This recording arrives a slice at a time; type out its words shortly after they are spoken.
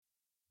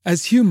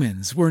As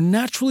humans, we're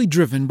naturally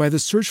driven by the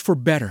search for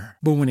better.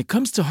 But when it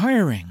comes to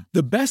hiring,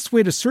 the best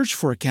way to search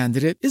for a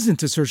candidate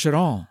isn't to search at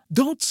all.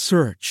 Don't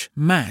search,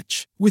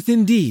 match with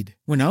Indeed.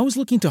 When I was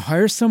looking to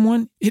hire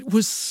someone, it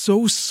was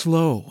so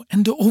slow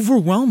and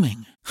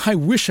overwhelming. I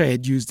wish I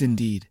had used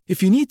Indeed.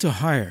 If you need to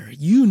hire,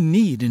 you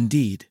need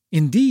Indeed.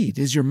 Indeed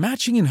is your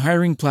matching and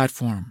hiring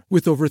platform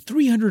with over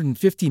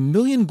 350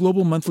 million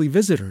global monthly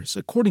visitors,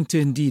 according to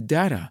Indeed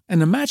data,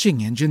 and a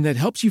matching engine that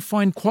helps you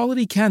find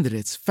quality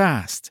candidates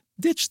fast.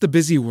 Ditch the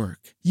busy work.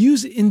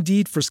 Use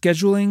Indeed for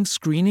scheduling,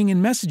 screening,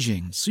 and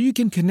messaging so you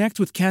can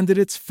connect with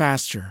candidates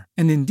faster.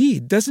 And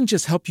Indeed doesn't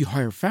just help you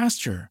hire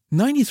faster.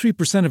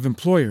 93% of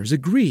employers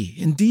agree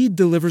Indeed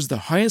delivers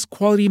the highest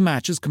quality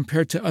matches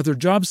compared to other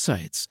job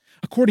sites,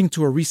 according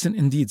to a recent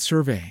Indeed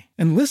survey.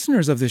 And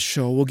listeners of this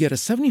show will get a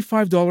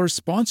 $75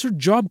 sponsored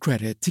job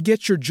credit to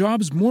get your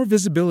jobs more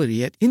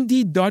visibility at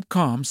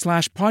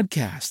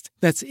Indeed.com/podcast.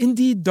 That's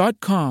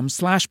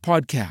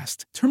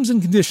Indeed.com/podcast. Terms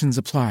and conditions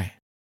apply.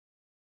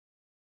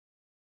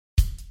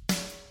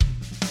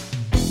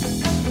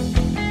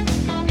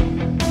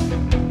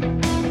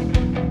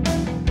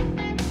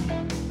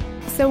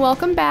 So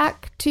welcome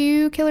back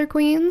to Killer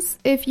Queens.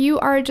 If you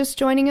are just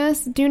joining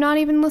us, do not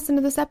even listen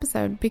to this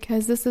episode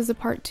because this is a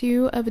part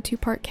 2 of a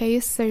 2-part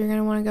case. So you're going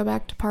to want to go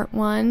back to part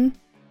 1.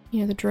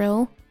 You know the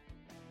drill.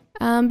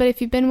 But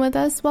if you've been with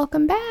us,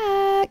 welcome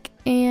back.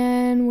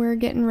 And we're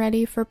getting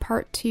ready for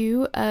part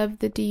 2 of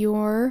the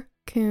Dior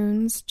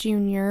Coons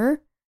Jr.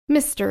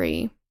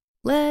 mystery.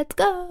 Let's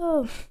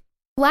go.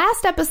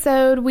 Last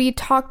episode, we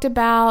talked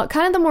about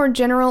kind of the more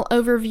general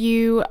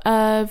overview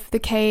of the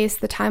case,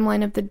 the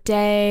timeline of the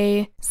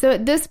day. So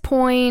at this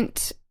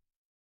point...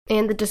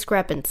 And the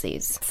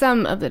discrepancies.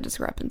 Some of the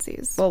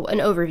discrepancies. Well, an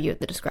overview of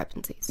the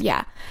discrepancies.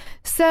 Yeah.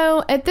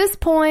 So at this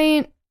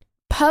point,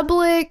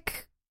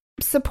 public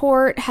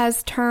support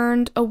has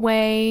turned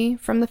away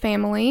from the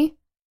family.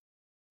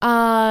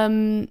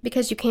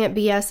 Because you can't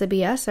BS a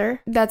BSer.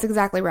 That's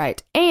exactly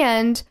right.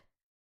 And...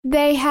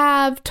 they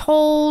have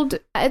told,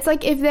 it's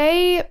like if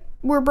they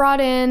were brought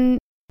in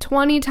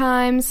 20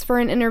 times for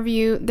an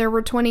interview, there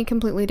were 20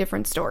 completely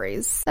different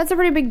stories. That's a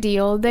pretty big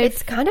deal.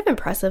 It's kind of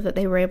impressive that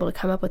they were able to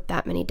come up with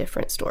that many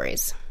different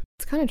stories.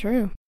 It's kind of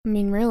true. I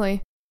mean,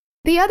 really.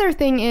 The other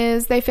thing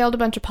is they failed a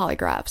bunch of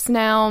polygraphs.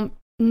 Now,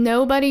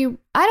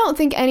 I don't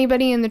think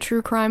anybody in the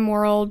true crime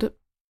world,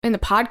 in the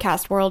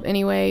podcast world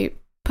anyway,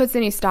 puts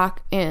any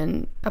stock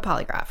in a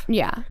polygraph.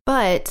 Yeah.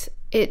 But...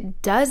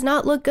 it does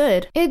not look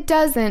good. It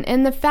doesn't.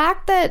 And the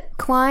fact that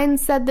Klein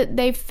said that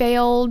they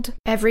failed...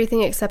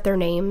 everything except their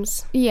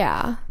names.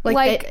 Yeah.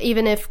 Like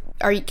even if...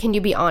 can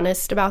you be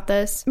honest about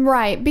this?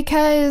 Right.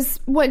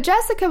 Because what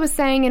Jessica was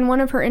saying in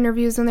one of her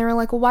interviews when they were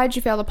like, well, why'd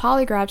you fail the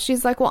polygraph?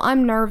 She's like, well,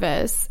 I'm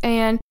nervous.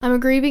 And I'm a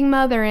grieving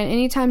mother. And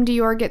anytime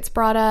Dior gets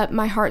brought up,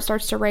 my heart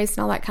starts to race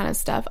and all that kind of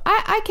stuff.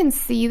 I can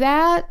see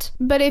that.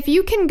 But if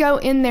you can go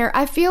in there...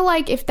 I feel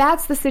like if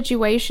that's the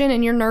situation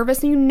and you're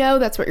nervous and you know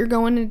that's what you're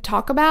going to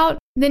talk about...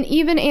 then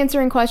even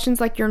answering questions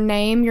like your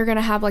name, you're going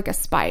to have like a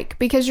spike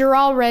because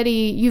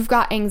you've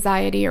got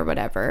anxiety or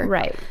whatever.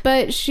 Right.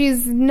 But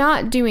she's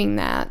not doing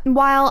that.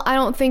 While I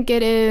don't think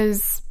it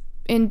is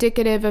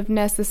indicative of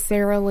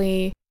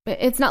necessarily,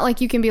 it's not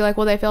like you can be like,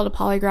 well, they failed a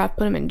polygraph,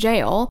 put them in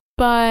jail.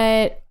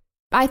 But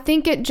I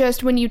think it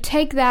just, when you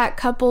take that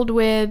coupled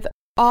with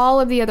all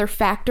of the other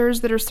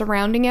factors that are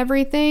surrounding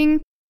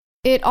everything,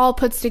 it all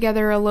puts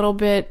together a little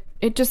bit,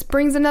 it just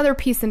brings another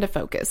piece into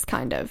focus,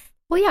 kind of.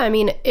 Well, yeah, I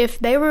mean, if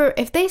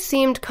they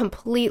seemed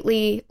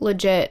completely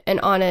legit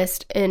and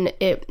honest and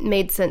it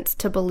made sense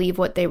to believe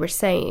what they were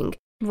saying.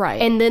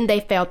 Right. And then they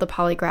failed the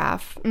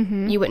polygraph,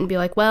 you wouldn't be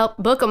like, well,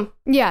 book them.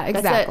 Yeah,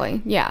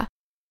 exactly. Yeah.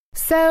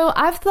 So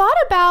I've thought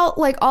about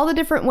like all the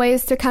different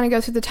ways to kind of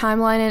go through the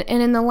timeline.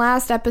 And in the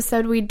last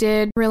episode, we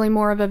did really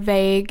more of a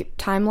vague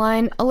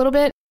timeline a little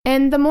bit.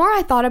 And the more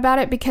I thought about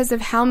it, because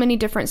of how many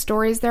different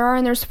stories there are,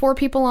 and there's 4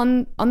 people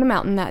on the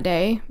mountain that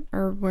day,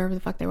 or wherever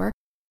the fuck they were.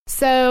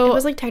 So it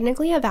was like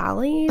technically a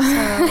valley.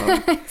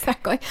 So.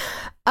 Exactly.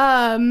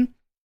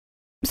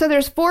 So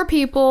there's 4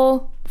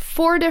 people,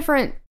 4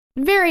 different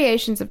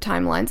variations of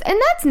timelines.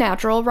 And that's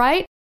natural,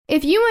 right?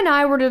 If you and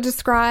I were to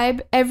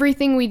describe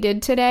everything we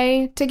did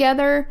today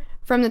together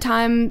from the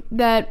time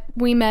that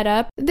we met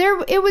up,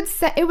 it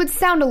would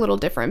sound a little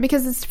different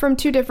because it's from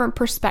 2 different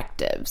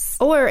perspectives.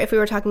 Or if we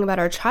were talking about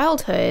our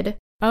childhood,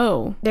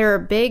 there are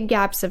big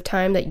gaps of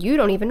time that you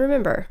don't even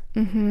remember.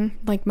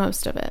 Like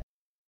most of it.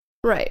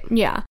 Right.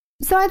 Yeah.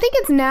 So I think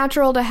it's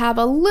natural to have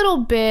a little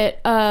bit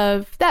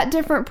of that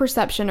different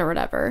perception or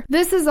whatever.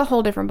 This is a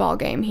whole different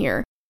ballgame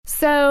here.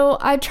 So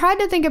I tried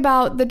to think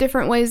about the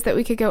different ways that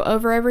we could go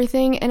over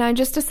everything, and I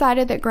just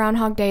decided that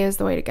Groundhog Day is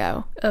the way to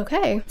go.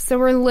 Okay.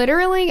 So I'm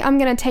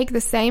going to take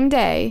the same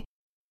day,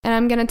 and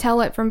I'm going to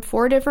tell it from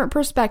 4 different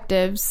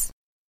perspectives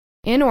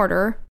in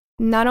order.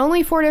 Not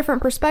only 4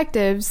 different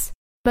perspectives,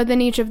 but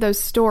then each of those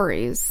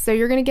stories. So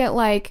you're going to get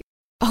like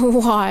a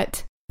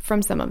lot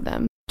from some of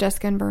them.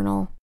 Jessica and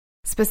Vernal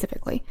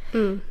specifically.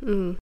 We're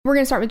going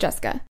to start with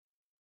Jessica.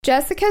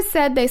 Jessica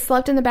said they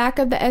slept in the back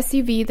of the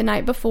SUV the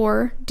night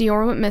before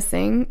Dior went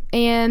missing,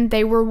 and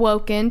they were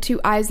woken to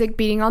Isaac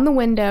beating on the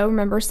window,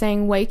 remember,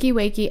 saying, "Wakey,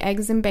 wakey,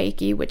 eggs and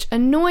bakey," which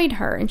annoyed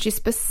her. And she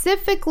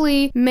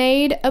specifically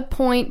made a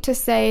point to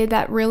say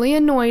that really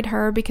annoyed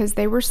her because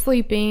they were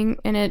sleeping,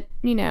 and it,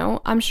 you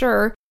know, I'm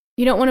sure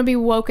you don't want to be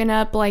woken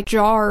up, like,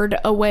 jarred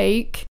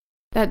awake.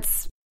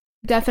 That's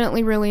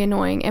definitely really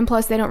annoying. And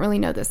plus, they don't really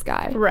know this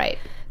guy. Right.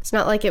 It's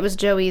not like it was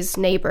Joey's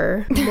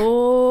neighbor.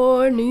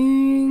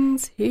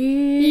 Morning's here.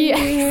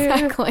 Yeah,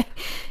 exactly.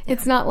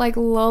 It's not like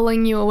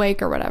lulling you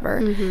awake or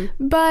whatever.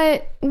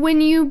 But when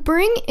you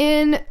bring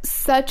in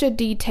such a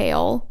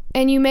detail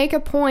and you make a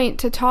point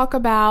to talk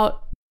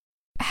about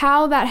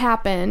how that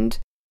happened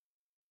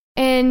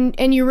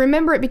and you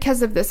remember it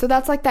because of this, so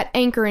that's like that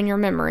anchor in your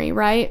memory,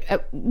 right?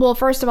 Well,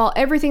 first of all,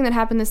 everything that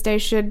happened this day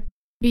should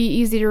be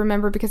easy to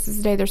remember because it's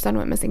the day their son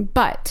went missing.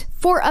 But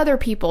for other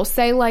people,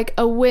 say like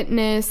a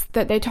witness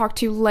that they talk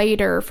to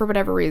later for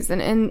whatever reason,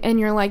 and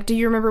you're like, do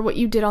you remember what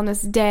you did on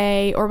this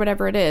day or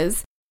whatever it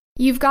is?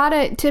 You've got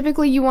to,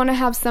 typically you want to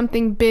have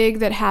something big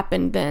that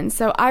happened then.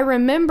 So I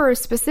remember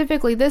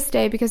specifically this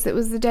day because it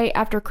was the day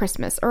after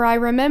Christmas, or I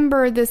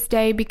remember this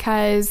day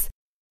because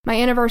my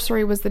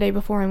anniversary was the day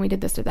before and we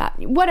did this or that.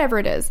 Whatever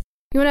it is,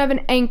 you want to have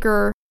an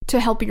anchor to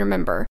help you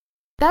remember.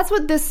 That's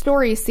what this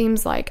story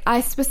seems like.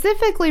 I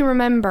specifically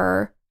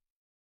remember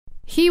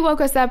he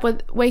woke us up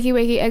with wakey,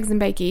 wakey, eggs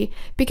and bakey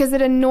because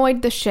it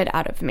annoyed the shit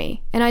out of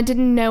me. And I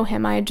didn't know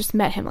him. I had just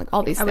met him, like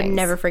all these things. I would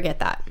never forget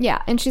that.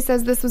 Yeah. And she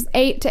says this was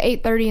 8 to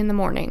 8:30 in the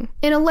morning.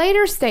 In a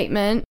later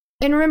statement,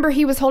 and remember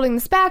he was holding the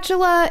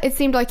spatula. It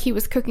seemed like he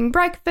was cooking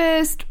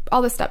breakfast,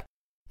 all this stuff.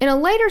 In a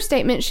later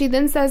statement, she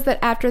then says that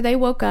after they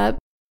woke up,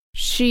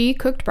 she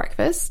cooked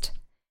breakfast.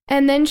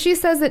 And then she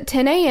says at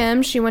 10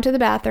 a.m., she went to the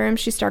bathroom,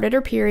 she started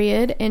her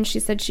period, and she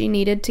said she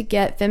needed to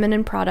get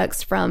feminine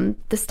products from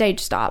the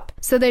stage stop.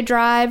 So they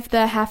drive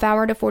the half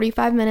hour to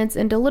 45 minutes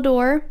into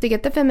Lador to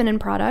get the feminine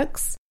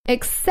products,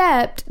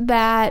 except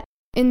that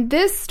in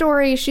this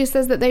story, she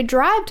says that they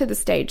drive to the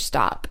stage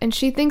stop, and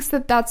she thinks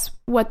that that's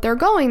what they're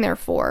going there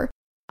for.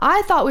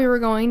 I thought we were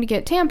going to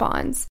get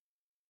tampons.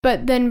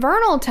 But then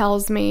Vernal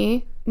tells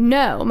me,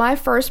 no, my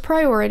first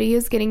priority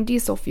is getting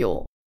diesel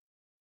fuel.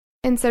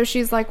 And so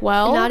she's like,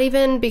 well... Not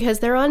even because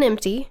they're on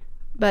empty,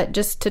 but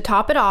just to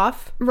top it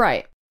off.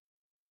 Right.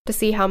 To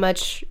see how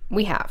much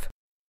we have.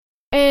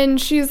 And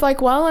she's like,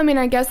 well, I mean,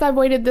 I guess I've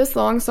waited this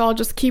long, so I'll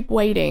just keep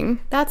waiting.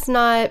 That's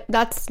not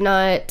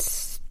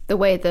the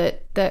way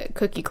that the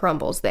cookie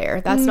crumbles there.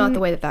 That's not the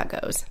way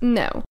that goes.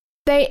 No.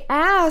 They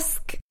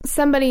ask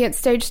somebody at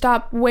Stage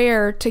Stop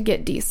where to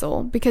get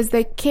diesel because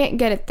they can't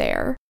get it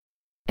there.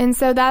 And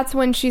so that's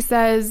when she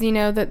says, you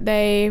know, that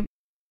they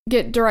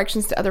get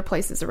directions to other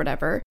places or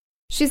whatever.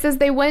 She says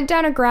they went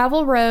down a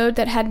gravel road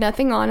that had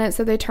nothing on it,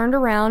 so they turned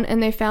around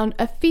and they found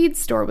a feed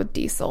store with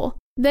diesel.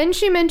 Then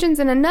she mentions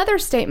in another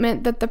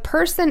statement that the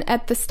person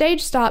at the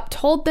stage stop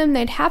told them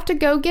they'd have to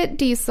go get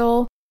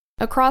diesel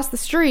across the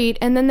street,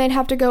 and then they'd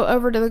have to go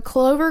over to the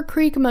Clover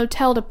Creek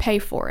Motel to pay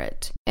for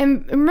it.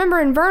 And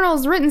remember, in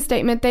Vernal's written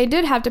statement, they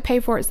did have to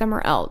pay for it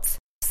somewhere else.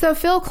 So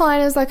Phil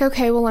Klein is like,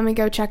 okay, well, let me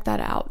go check that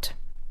out.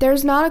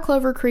 There's not a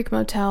Clover Creek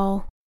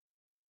Motel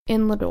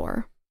in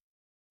Lador.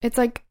 It's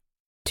like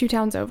 2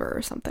 towns over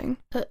or something.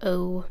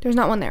 Uh-oh. There's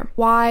not one there.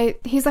 Why?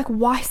 He's like,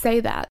 why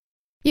say that?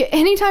 Yeah,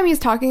 anytime he's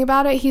talking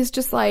about it, he's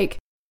just like,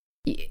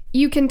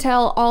 you can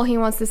tell all he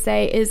wants to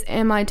say is,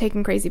 am I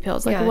taking crazy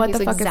pills? Like, what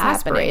the fuck is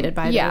happening?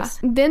 By this.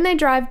 Then they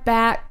drive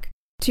back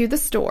to the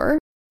store.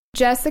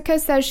 Jessica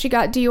says she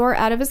got Dior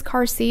out of his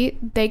car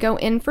seat. They go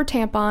in for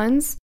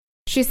tampons.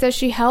 She says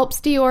she helps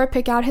Dior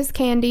pick out his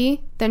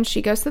candy. Then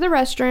she goes to the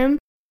restroom.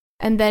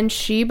 And then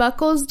she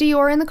buckles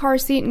Dior in the car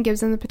seat and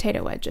gives him the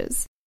potato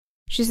wedges.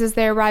 She says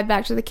they arrived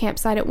back to the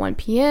campsite at 1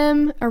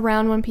 p.m.,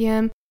 around 1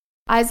 p.m.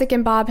 Isaac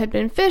and Bob had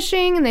been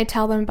fishing, and they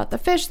tell them about the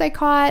fish they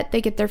caught. They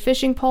get their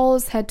fishing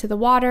poles, head to the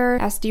water,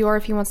 ask Dior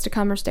if he wants to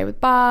come or stay with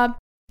Bob.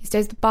 He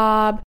stays with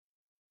Bob.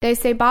 They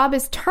say Bob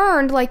is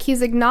turned like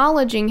he's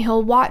acknowledging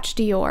he'll watch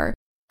Dior,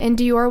 and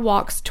Dior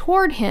walks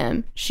toward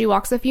him. She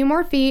walks a few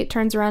more feet,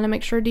 turns around to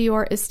make sure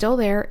Dior is still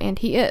there, and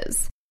he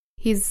is.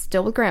 He's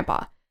still with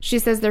Grandpa. She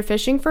says they're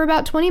fishing for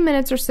about 20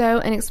 minutes or so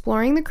and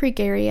exploring the creek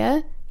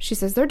area. She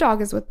says their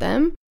dog is with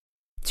them.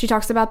 She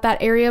talks about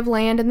that area of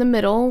land in the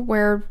middle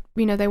where,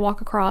 you know, they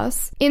walk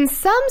across. In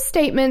some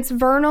statements,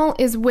 Vernal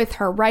is with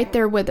her, right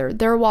there with her.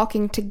 They're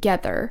walking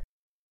together.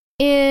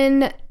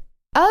 In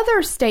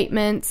other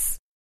statements,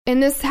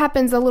 and this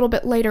happens a little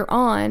bit later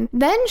on,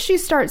 then she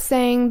starts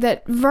saying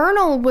that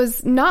Vernal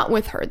was not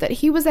with her, that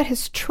he was at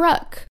his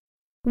truck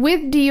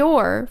with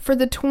Dior for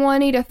the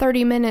 20 to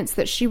 30 minutes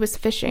that she was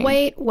fishing.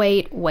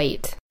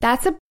 Wait.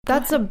 That's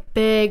a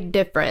big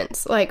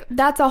difference. Like,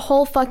 that's a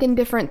whole fucking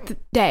different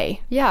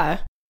day. Yeah.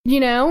 You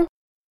know?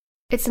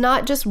 It's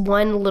not just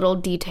one little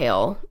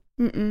detail.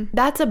 Mm-mm.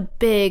 That's a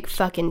big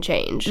fucking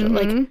change. Mm-hmm.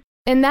 Like,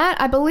 and that,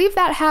 I believe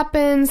that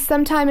happens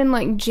sometime in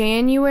like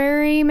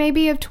January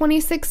maybe of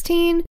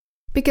 2016,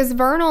 because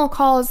Vernal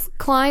calls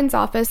Klein's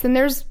office, and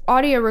there's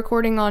audio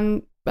recording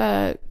on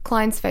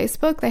Klein's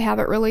Facebook. They have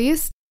it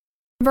released.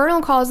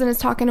 Vernal calls and is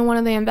talking to one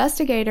of the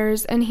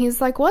investigators, and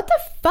he's like, what the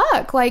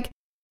fuck? Like,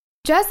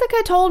 Jessica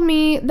told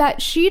me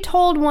that she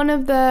told one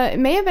of it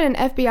may have been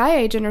an FBI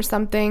agent or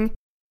something,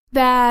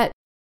 that,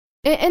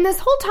 and this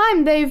whole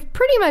time they've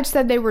pretty much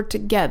said they were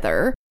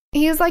together.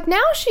 He's like,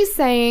 now she's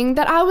saying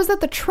that I was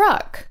at the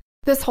truck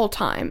this whole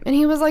time. And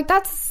he was like,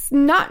 that's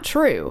not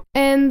true.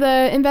 And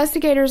the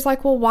investigator's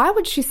like, well, why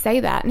would she say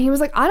that? And he was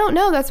like, I don't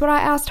know. That's what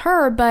I asked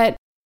her, but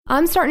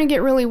I'm starting to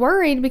get really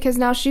worried because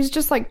now she's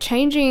just like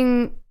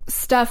changing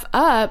stuff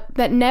up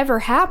that never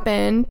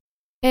happened.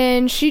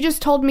 And she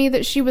just told me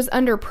that she was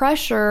under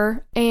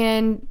pressure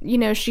and, you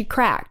know, she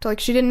cracked. Like,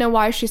 she didn't know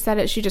why she said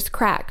it. She just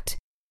cracked.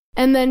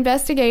 And the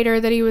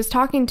investigator that he was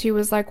talking to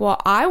was like, well,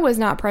 I was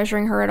not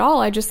pressuring her at all.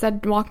 I just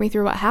said, walk me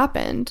through what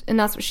happened. And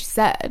that's what she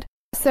said.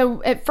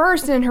 So at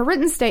first, in her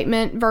written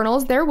statement,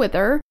 Vernal's there with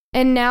her.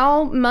 And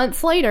now,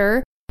 months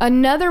later,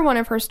 another one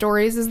of her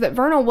stories is that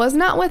Vernal was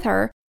not with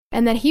her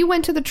and that he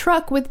went to the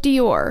truck with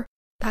Dior.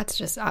 That's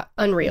just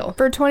unreal.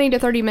 For 20 to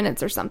 30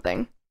 minutes or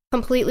something.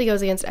 Completely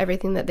goes against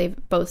everything that they've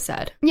both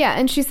said. Yeah,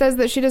 and she says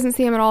that she doesn't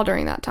see him at all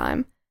during that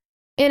time.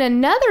 In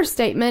another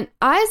statement,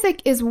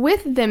 Isaac is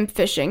with them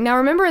fishing. Now,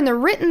 remember, in the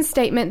written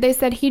statement, they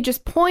said he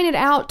just pointed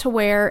out to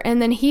where,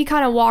 and then he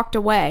kind of walked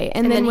away.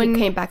 And then he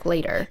came back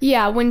later.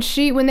 Yeah, when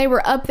they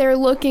were up there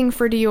looking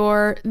for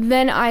Dior,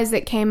 then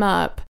Isaac came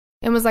up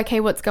and was like, hey,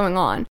 what's going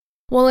on?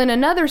 Well, in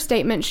another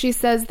statement, she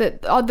says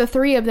that the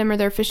three of them are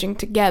there fishing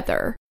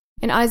together,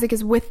 and Isaac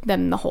is with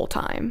them the whole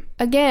time.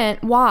 Again,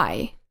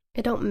 why?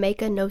 It don't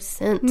make no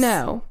sense.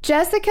 No.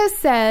 Jessica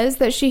says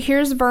that she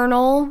hears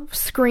Vernal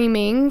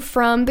screaming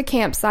from the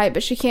campsite,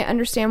 but she can't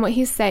understand what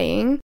he's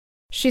saying.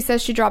 She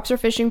says she drops her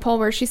fishing pole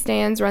where she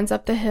stands, runs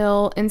up the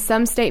hill. In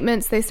some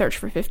statements, they search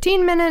for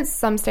 15 minutes.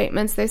 Some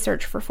statements, they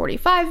search for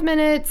 45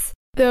 minutes.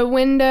 The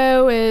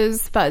window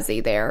is fuzzy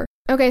there.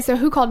 Okay, so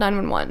who called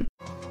 911?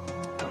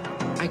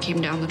 I came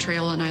down the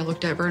trail and I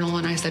looked at Vernal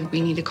and I said, we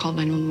need to call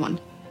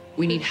 911.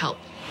 We need help.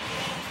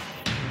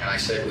 And I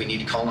said, we need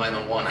to call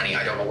 911, honey.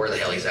 I don't know where the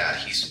hell he's at.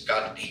 He's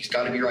got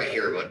to be right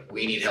here, but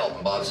we need help.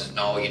 And Bob says,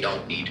 no, you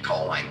don't need to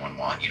call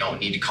 911. You don't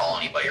need to call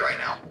anybody right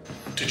now.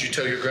 Did you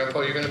tell your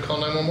grandpa you're going to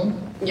call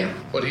 911? Yeah.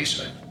 What did he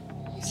say?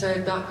 He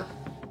said that,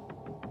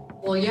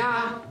 well,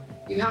 yeah,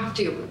 you have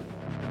to.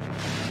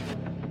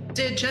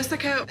 Did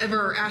Jessica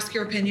ever ask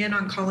your opinion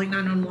on calling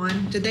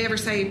 911? Did they ever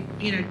say,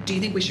 do you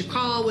think we should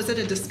call? Was it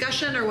a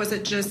discussion or was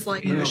it just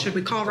like, should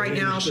we call right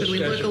now? Should we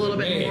look a little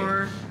bit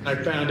more? I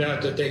found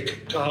out that they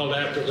called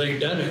after they'd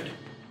done it.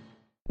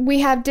 We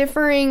have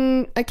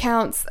differing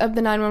accounts of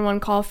the 911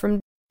 call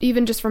from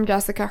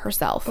Jessica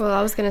herself. Well,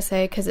 I was going to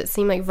say, because it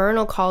seemed like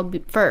Vernal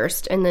called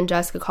first and then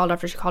Jessica called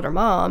after she called her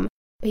mom.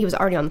 He was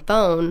already on the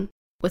phone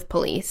with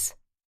police.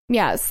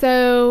 Yeah,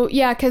 so,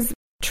 because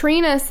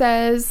Trina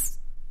says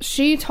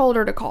she told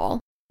her to call.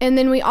 And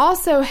then we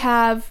also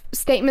have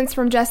statements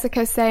from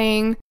Jessica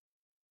saying,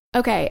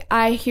 okay,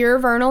 I hear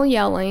Vernal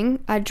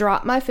yelling. I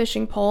dropped my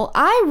fishing pole.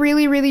 I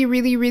really, really,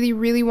 really, really,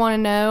 really want to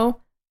know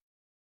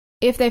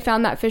if they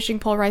found that fishing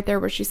pole right there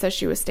where she says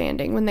she was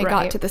standing when they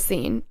got to the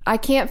scene. I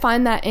can't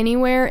find that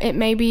anywhere. It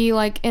may be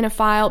like in a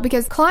file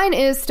because Klein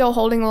is still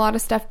holding a lot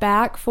of stuff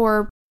back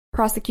for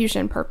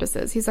prosecution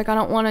purposes. He's like, I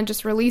don't want to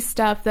just release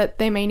stuff that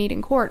they may need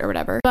in court or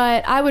whatever.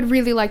 But I would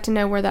really like to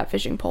know where that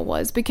fishing pole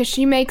was because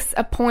she makes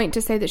a point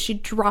to say that she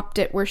dropped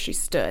it where she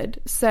stood.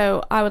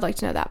 So I would like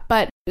to know that.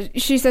 But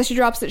she says she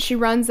drops it, she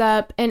runs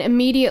up, and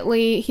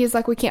immediately he's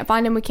like, we can't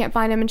find him.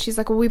 And she's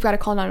like, well, we've got to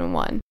call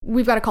 911.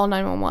 We've got to call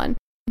 911.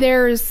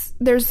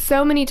 There's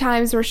so many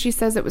times where she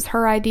says it was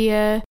her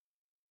idea.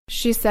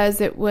 She says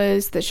it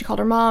was that she called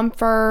her mom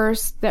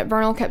first, that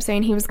Vernal kept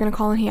saying he was going to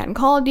call and he hadn't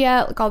called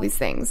yet, like all these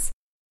things.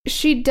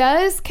 She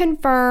does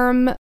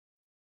confirm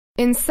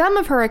in some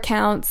of her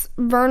accounts,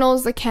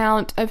 Vernal's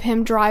account of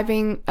him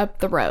driving up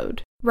the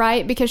road,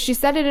 right? Because she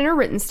said it in her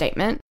written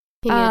statement.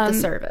 He needed the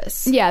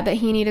service. Yeah, that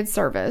he needed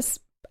service.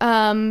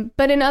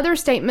 But in other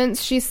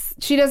statements,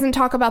 she doesn't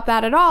talk about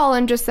that at all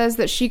and just says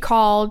that she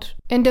called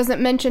and doesn't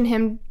mention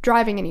him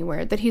driving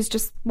anywhere, that he's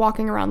just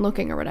walking around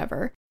looking or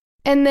whatever.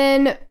 And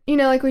then,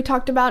 like we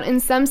talked about, in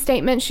some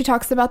statements, she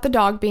talks about the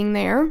dog being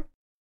there.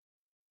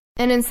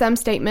 And in some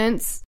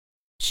statements,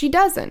 she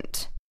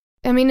doesn't.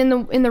 I mean,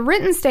 in the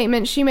written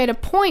statement, she made a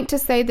point to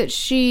say that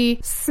she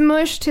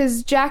smushed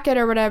his jacket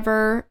or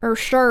whatever, or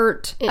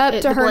shirt,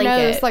 up to her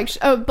blanket.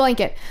 Nose,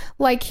 blanket,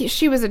 like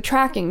she was a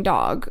tracking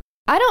dog.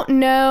 I don't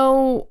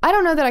know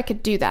that I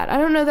could do that. I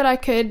don't know that I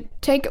could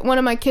take one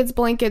of my kids'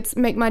 blankets,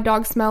 make my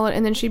dog smell it,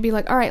 and then she'd be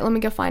like, all right, let me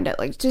go find it.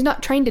 Like, she's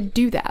not trained to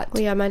do that.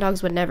 Well, yeah, my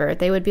dogs would never.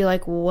 They would be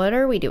like, what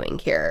are we doing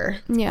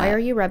here? Yeah. Why are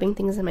you rubbing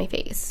things in my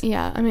face?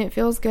 Yeah, I mean, it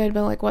feels good,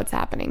 but like, what's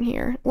happening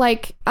here?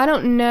 Like, I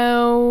don't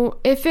know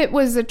if it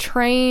was a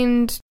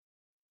trained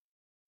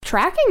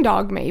tracking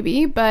dog,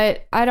 maybe,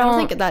 but I don't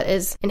think that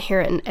is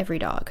inherent in every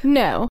dog.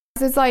 No.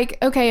 It's like,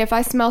 okay, if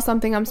I smell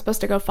something, I'm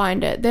supposed to go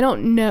find it. They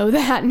don't know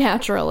that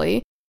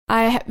naturally.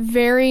 I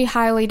very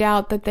highly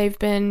doubt that they've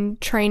been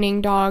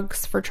training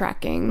dogs for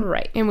tracking.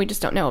 Right. And we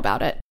just don't know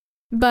about it.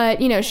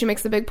 But, she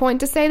makes a big point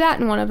to say that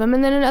in one of them.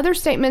 And then in other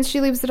statements, she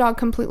leaves the dog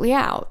completely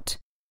out.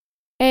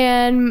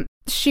 And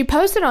she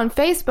posted on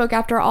Facebook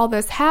after all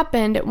this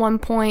happened at one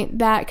point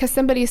that, because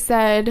somebody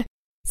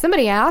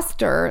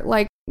asked her,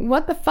 like,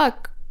 what the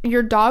fuck?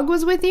 Your dog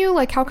was with you?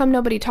 Like, how come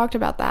nobody talked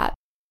about that?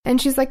 And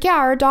she's like, yeah,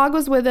 our dog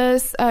was with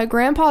us.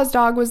 Grandpa's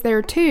dog was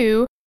there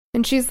too.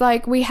 And she's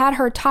like, we had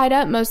her tied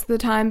up most of the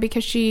time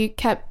because she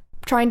kept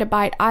trying to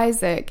bite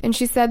Isaac. And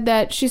she said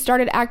that she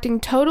started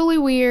acting totally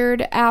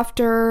weird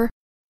after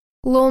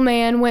Lil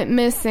Man went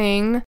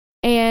missing,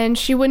 and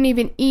she wouldn't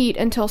even eat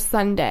until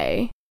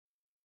Sunday.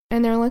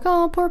 And they're like,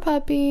 oh, poor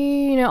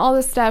puppy, all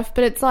this stuff.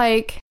 But it's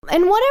like,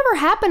 and whatever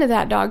happened to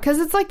that dog? Because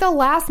it's like the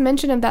last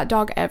mention of that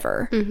dog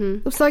ever.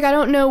 Mm-hmm. It's like, I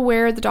don't know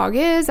where the dog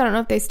is. I don't know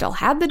if they still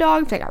had the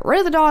dog, if they got rid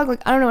of the dog.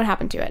 Like, I don't know what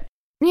happened to it.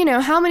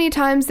 How many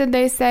times did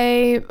they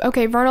say,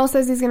 okay, Vernal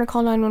says he's going to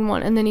call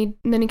 911. And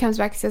then he comes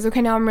back and says,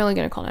 okay, now I'm really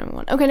going to call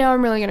 911. Okay, now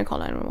I'm really going to call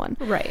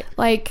 911. Right.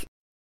 Like,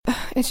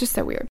 it's just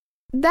so weird.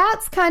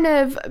 That's kind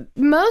of,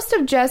 most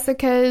of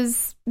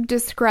Jessica's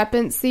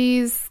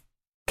discrepancies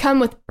come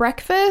with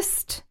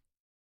breakfast,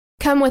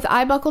 come with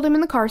I buckled him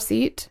in the car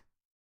seat,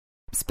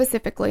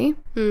 specifically,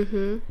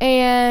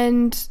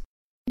 and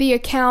the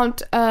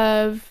account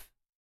of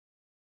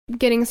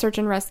getting search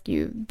and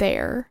rescue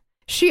there.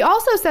 She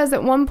also says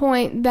at one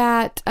point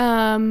that,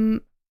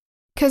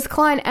 because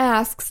Klein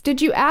asks,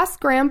 did you ask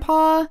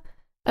Grandpa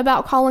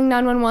about calling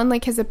 911,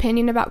 like his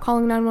opinion about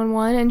calling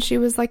 911? And she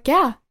was like,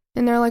 yeah.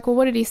 And they're like, well,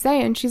 what did he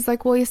say? And she's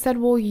like, well, he said,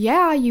 well,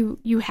 yeah,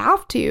 you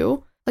have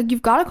to. Like,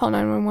 you've got to call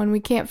 911. We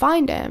can't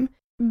find him.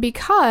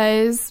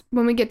 Because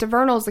when we get to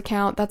Vernal's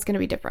account, that's going to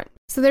be different.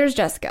 So there's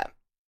Jessica.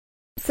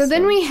 So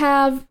then we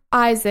have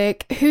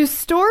Isaac, whose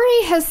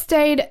story has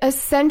stayed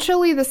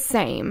essentially the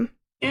same.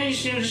 Yeah, he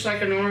seems just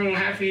like a normal,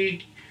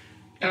 happy,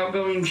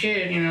 outgoing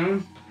kid,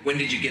 When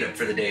did you get up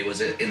for the day?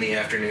 Was it in the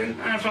afternoon?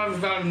 Probably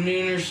about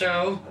noon or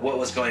so. What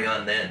was going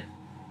on then?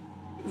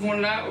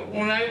 When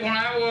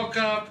I woke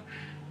up,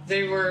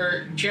 they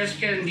were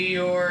Jessica and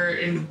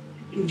Dior and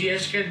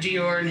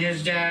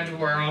his dad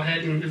were all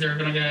they're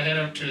gonna head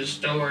up to the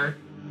store.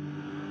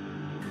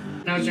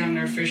 And I was down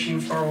there fishing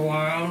for a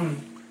while,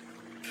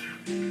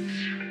 and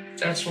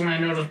that's when I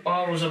noticed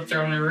Bob was up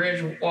there on the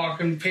ridge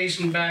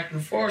pacing back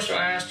and forth. So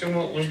I asked him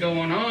what was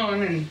going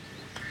on, and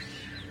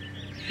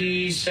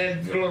he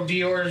said little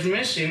Dior is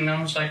missing. And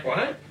I was like,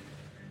 what?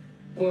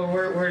 Well,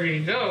 where did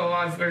he go?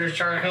 I better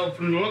start help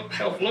look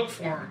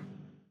for him.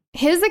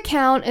 His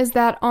account is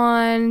that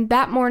on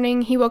that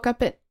morning, he woke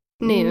up at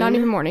noon. Not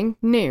even morning,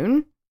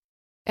 noon.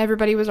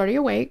 Everybody was already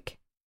awake.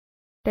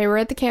 They were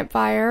at the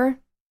campfire.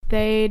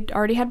 They'd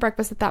already had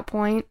breakfast at that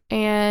point.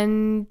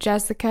 And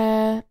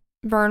Jessica,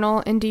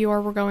 Vernal, and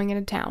Dior were going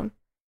into town.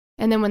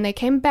 And then when they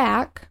came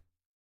back,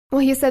 well,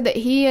 he said that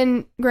he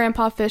and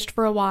Grandpa fished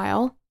for a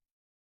while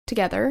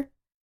together.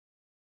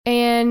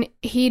 And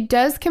he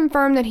does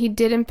confirm that he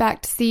did, in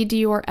fact, see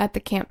Dior at the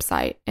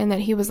campsite and that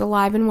he was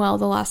alive and well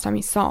the last time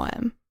he saw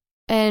him.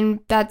 And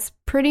that's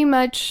pretty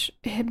much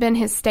been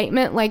his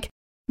statement. Like,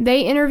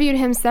 they interviewed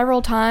him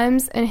several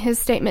times and his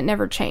statement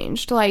never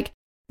changed. Like,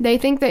 they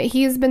think that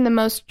he's been the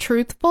most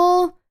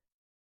truthful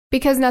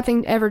because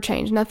nothing ever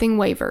changed. Nothing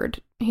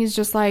wavered. He's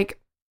just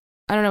like,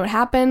 I don't know what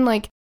happened.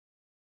 Like,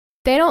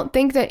 they don't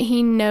think that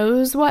he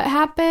knows what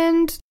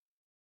happened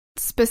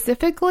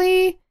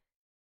specifically.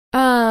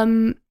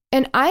 And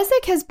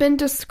Isaac has been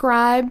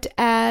described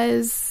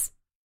as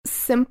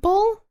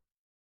simple.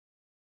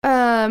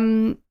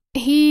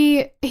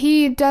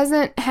 He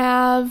doesn't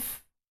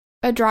have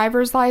a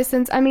driver's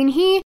license. I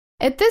mean,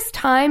 at this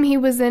time, he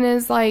was in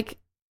his, like,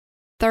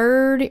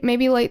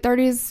 maybe late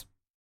 30s,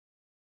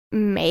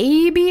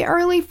 maybe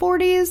early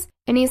 40s,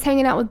 and he's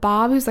hanging out with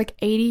Bob, who's, like,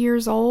 80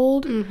 years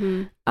old.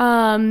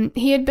 Mm-hmm.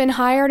 He had been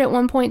hired at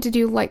one point to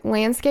do, like,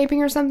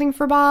 landscaping or something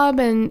for Bob,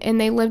 and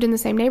they lived in the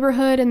same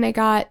neighborhood, and they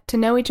got to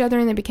know each other,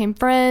 and they became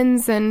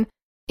friends, and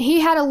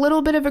he had a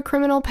little bit of a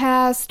criminal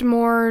past,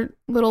 more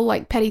little,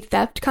 like, petty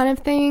theft kind of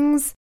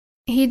things.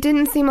 He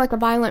didn't seem like a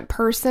violent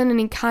person, and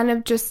he kind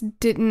of just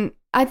didn't.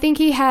 I think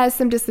he has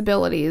some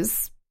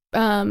disabilities,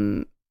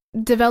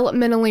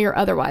 developmentally or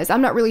otherwise.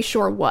 I'm not really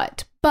sure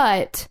what,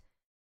 but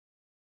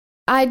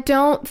I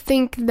don't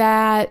think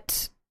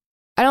that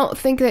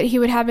he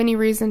would have any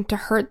reason to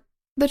hurt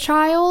the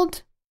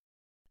child.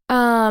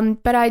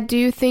 But I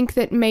do think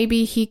that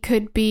maybe he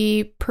could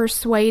be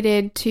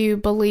persuaded to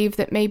believe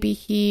that maybe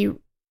he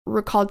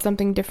recalled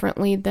something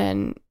differently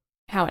than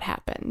how it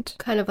happened.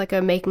 Kind of like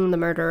a making the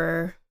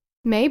murderer.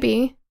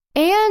 Maybe.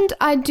 And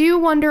I do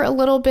wonder a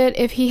little bit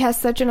if he has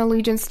such an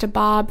allegiance to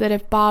Bob that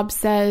if Bob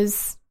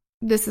says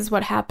this is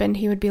what happened,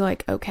 he would be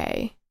like,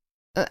 okay.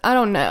 I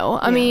don't know.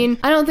 I mean,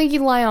 I don't think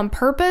he'd lie on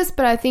purpose,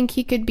 but I think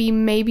he could be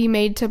maybe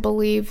made to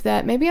believe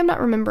that maybe I'm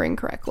not remembering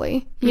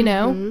correctly, you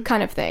know,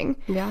 kind of thing.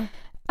 Yeah.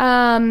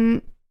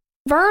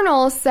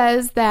 Vernal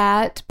says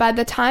that by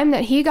the time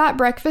that he got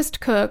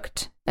breakfast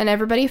cooked and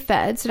everybody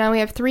fed, so now we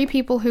have 3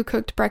 people who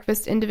cooked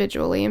breakfast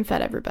individually and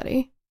fed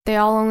everybody. They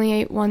all only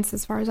ate once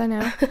as far as I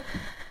know.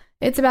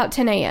 It's about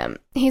 10 a.m.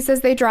 He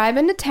says they drive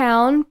into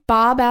town.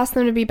 Bob asked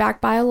them to be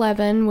back by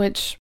 11,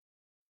 which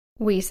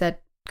we said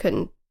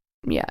couldn't.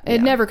 Yeah,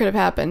 it never could have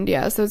happened.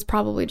 Yeah, so it's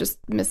probably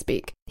just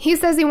misspeak. He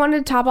says he wanted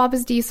to top off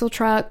his diesel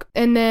truck,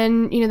 and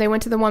then, they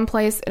went to the one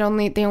place, they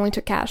only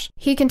took cash.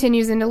 He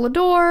continues into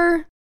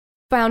Lador,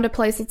 found a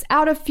place that's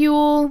out of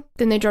fuel,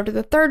 then they drove to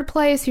the third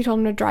place. He told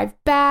him to drive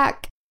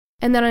back,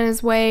 and then on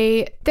his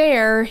way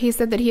there, he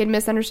said that he had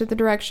misunderstood the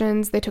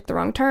directions. They took the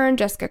wrong turn.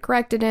 Jessica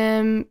corrected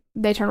him.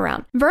 They turned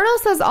around. Vernal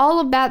says all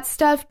of that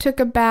stuff took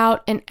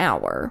about an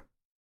hour,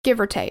 give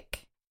or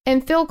take.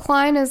 And Phil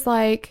Klein is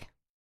like,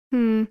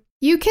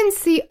 you can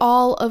see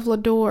all of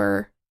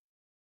Lador.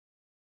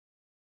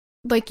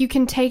 Like, you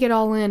can take it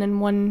all in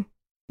one,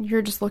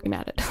 you're just looking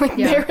at it. Like,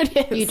 there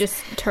it is. You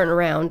just turn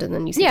around and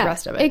then you see the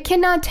rest of it. It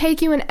cannot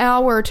take you an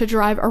hour to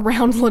drive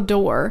around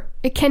Lador.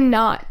 It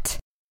cannot.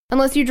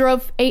 Unless you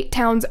drove 8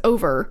 towns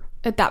over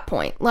at that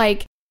point.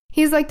 Like,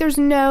 he's like, there's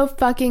no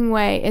fucking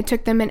way it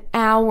took them an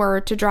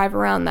hour to drive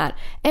around that.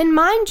 And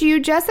mind you,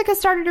 Jessica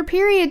started her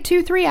period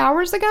 2-3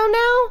 hours ago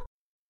now.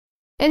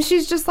 And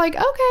she's just like,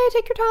 okay,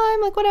 take your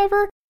time, like,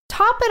 whatever.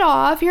 Top it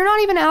off. You're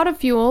not even out of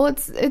fuel.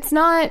 It's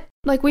not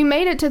like we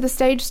made it to the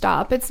stage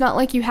stop. It's not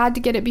like you had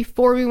to get it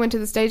before we went to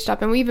the stage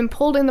stop, and we even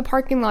pulled in the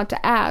parking lot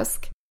to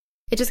ask.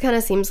 It just kind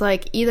of seems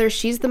like either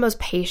she's the most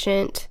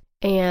patient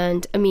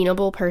and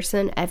amenable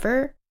person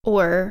ever,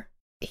 or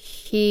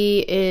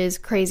he is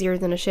crazier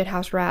than a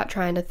shithouse rat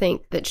trying to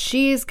think that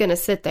she's going to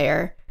sit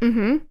there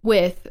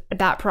with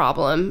that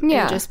problem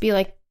and just be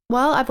like,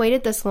 well, I've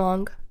waited this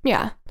long.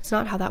 Yeah. It's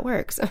not how that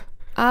works.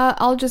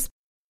 I'll just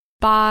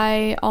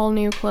buy all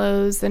new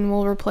clothes and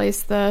we'll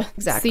replace the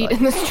seat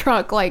in this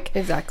truck. Like,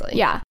 exactly.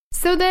 Yeah.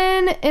 So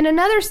then in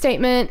another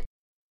statement,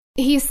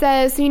 he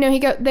says,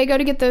 they go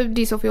to get the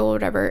diesel fuel or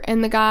whatever,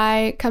 and the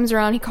guy comes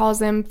around, he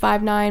calls him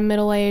 5'9",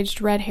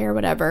 middle-aged, red hair,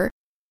 whatever.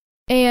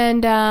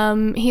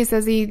 And he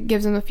says he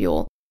gives him the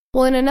fuel.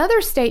 Well, in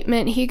another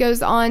statement, he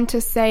goes on to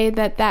say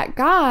that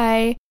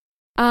guy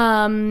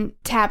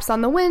taps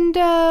on the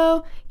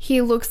window,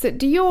 he looks at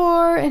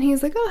Dior, and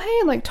he's like, oh,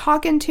 hey, like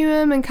talking to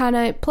him and kind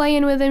of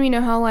playing with him. You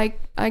know how, like,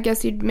 I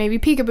guess you'd maybe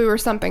peekaboo or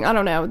something. I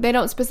don't know. They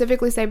don't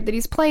specifically say, but that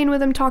he's playing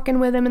with him, talking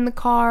with him in the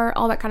car,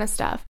 all that kind of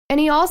stuff. And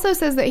he also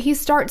says that he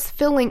starts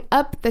filling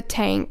up the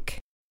tank,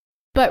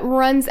 but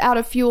runs out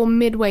of fuel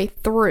midway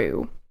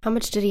through. How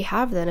much did he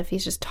have then if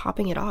he's just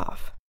topping it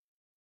off?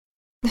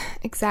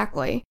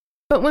 Exactly.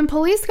 But when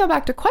police go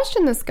back to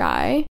question this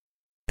guy,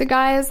 the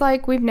guy is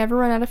like, we've never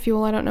run out of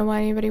fuel. I don't know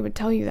why anybody would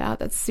tell you that.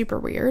 That's super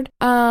weird.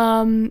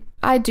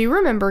 I do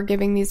remember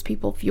giving these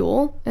people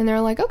fuel. And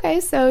they're like, okay,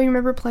 so you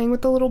remember playing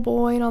with the little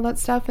boy and all that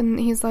stuff? And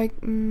he's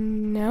like,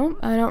 no,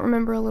 I don't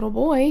remember a little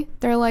boy.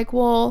 They're like,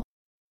 well,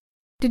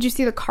 did you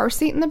see the car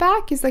seat in the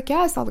back? He's like, yeah,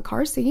 I saw the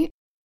car seat.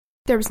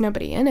 There was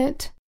nobody in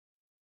it.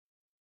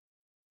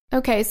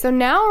 Okay, so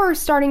now we're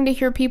starting to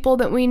hear people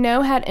that we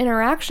know had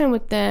interaction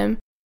with them,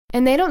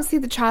 and they don't see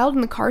the child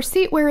in the car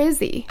seat. Where is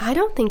he? I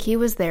don't think he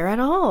was there at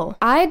all.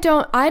 I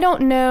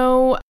don't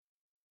know.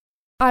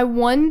 I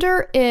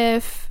wonder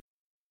if,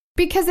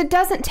 because it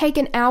doesn't take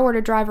an hour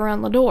to drive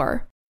around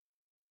Lador.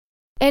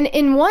 And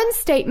in one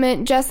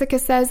statement, Jessica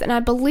says, and I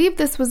believe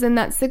this was in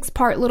that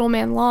 6-part Little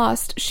Man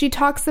Lost, she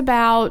talks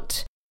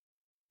about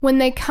when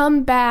they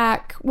come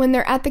back, when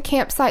they're at the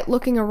campsite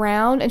looking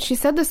around, and she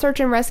said the search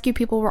and rescue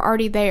people were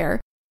already there.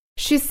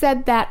 She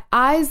said that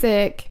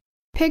Isaac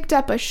picked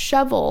up a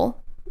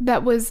shovel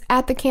that was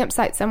at the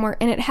campsite somewhere,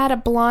 and it had a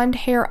blonde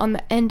hair on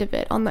the end of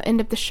it, on the end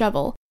of the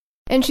shovel.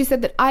 And she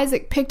said that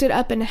Isaac picked it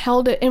up and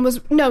held it, and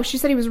she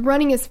said he was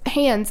running his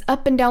hands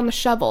up and down the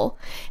shovel,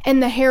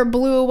 and the hair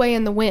blew away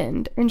in the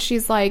wind. And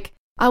she's like,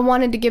 I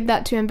wanted to give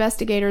that to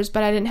investigators,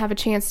 but I didn't have a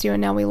chance to,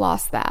 and now we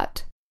lost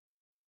that.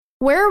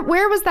 Where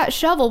was that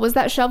shovel? Was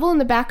that shovel in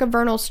the back of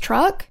Vernal's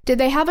truck? Did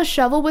they have a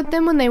shovel with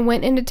them when they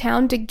went into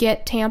town to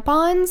get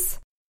tampons?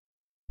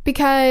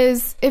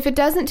 Because if it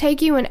doesn't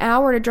take you an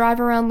hour to drive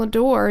around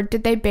Lador,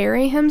 did they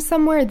bury him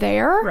somewhere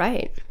there?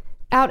 Right.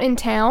 Out in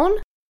town?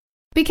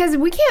 Because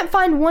we can't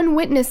find one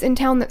witness in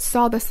town that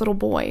saw this little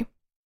boy.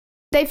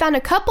 They found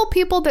a couple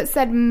people that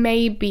said,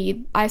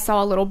 maybe I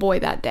saw a little boy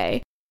that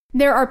day.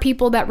 There are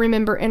people that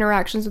remember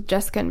interactions with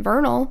Jessica and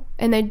Vernal,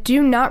 and they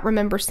do not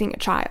remember seeing a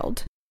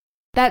child.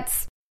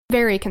 That's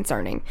very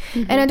concerning.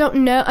 Mm-hmm. And I don't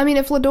know, I mean,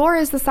 if Lador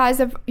is the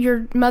size of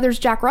your mother's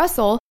Jack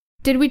Russell,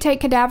 did we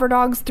take cadaver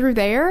dogs through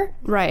there?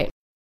 Right.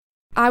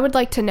 I would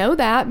like to know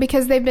that,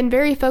 because they've been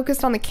very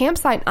focused on the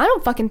campsite. I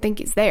don't fucking think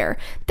he's there.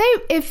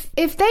 If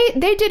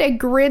they did a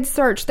grid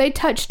search, they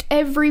touched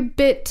every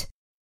bit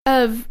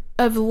of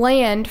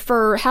land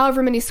for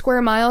however many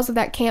square miles of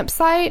that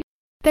campsite,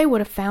 they would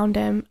have found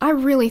him. I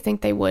really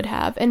think they would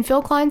have. And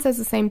Phil Klein says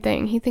the same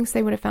thing. He thinks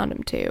they would have found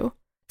him too.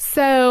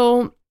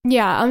 So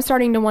yeah, I'm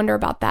starting to wonder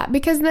about that.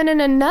 Because then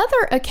in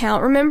another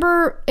account,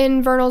 remember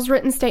in Vernal's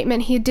written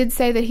statement, he did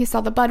say that he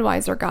saw the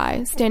Budweiser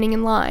guy standing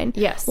in line.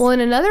 Yes. Well,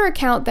 in another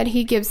account that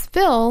he gives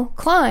Phil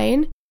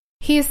Klein,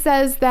 he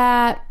says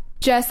that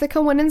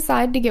Jessica went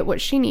inside to get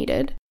what she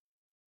needed,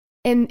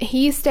 and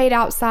he stayed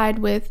outside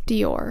with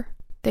Dior.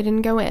 They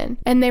didn't go in.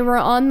 And they were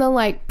on the,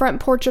 like, front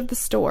porch of the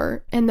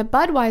store, and the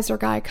Budweiser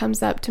guy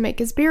comes up to make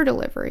his beer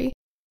delivery.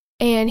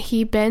 And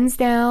he bends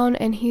down,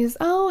 and he's,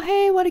 oh,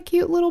 hey, what a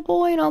cute little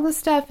boy, and all this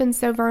stuff. And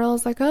so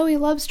Vernal's like, oh, he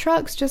loves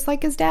trucks just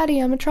like his daddy.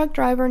 I'm a truck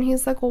driver. And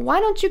he's like, well, why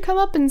don't you come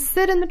up and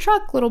sit in the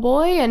truck, little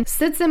boy? And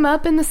sits him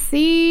up in the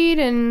seat,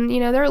 and, you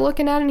know, they're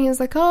looking at it, and he's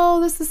like, oh,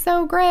 this is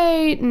so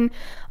great, and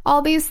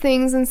all these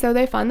things. And so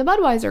they find the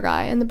Budweiser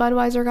guy, and the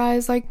Budweiser guy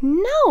is like,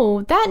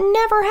 no, that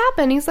never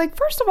happened. He's like,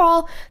 first of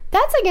all,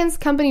 that's against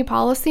company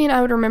policy, and I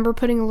would remember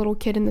putting a little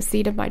kid in the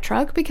seat of my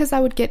truck because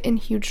I would get in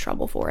huge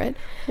trouble for it.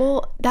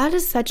 Well, that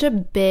is such a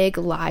big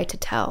lie to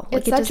tell.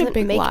 It's like, such a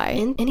big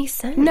lie. Any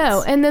sense?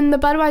 No, and then the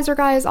Budweiser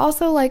guy is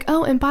also like,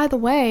 oh, and by the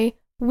way,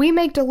 we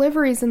make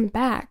deliveries in the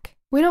back.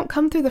 We don't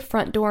come through the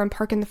front door and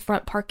park in the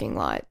front parking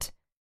lot.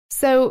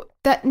 So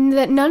that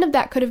none of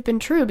that could have been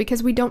true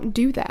because we don't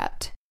do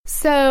that.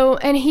 So,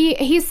 and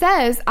he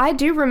says, I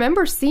do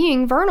remember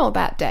seeing Vernal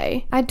that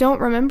day. I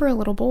don't remember a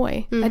little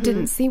boy. I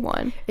didn't see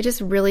one. It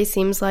just really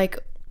seems like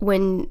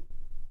when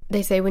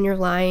they say when you're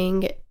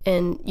lying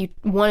and you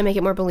want to make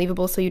it more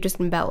believable, so you just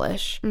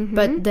embellish.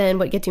 But then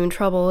what gets you in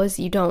trouble is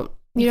you can't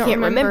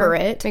remember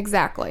it.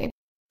 Exactly.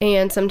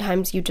 And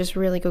sometimes you just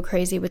really go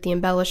crazy with the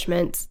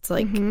embellishments. It's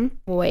like,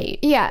 wait.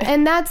 Yeah,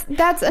 and that's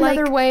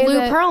another like way Lou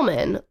that...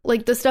 Pearlman,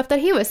 like the stuff that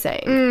he was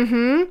saying.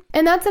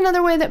 And that's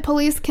another way that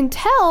police can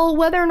tell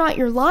whether or not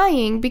you're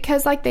lying,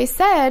 because like they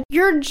said,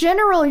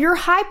 your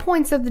high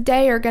points of the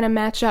day are going to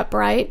match up,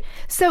 right?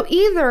 So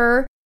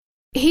either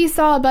he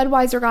saw a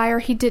Budweiser guy or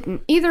he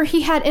didn't. Either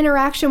he had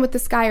interaction with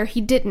this guy or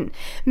he didn't.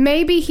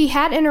 Maybe he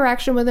had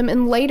interaction with him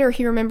and later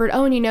he remembered,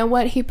 oh, and you know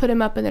what? He put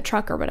him up in the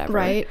truck or whatever.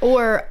 Right.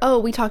 Or, oh,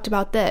 we talked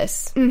about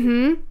this.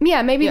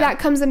 Yeah, maybe that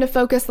comes into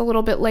focus a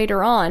little bit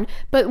later on.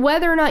 But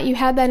whether or not you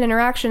had that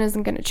interaction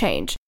isn't going to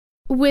change.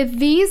 With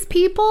these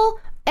people,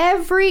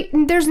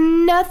 there's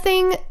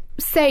nothing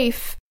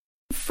safe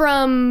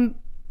from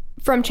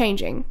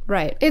changing.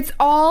 Right. It's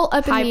all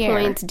up in the air.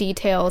 High points,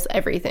 details,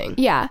 everything.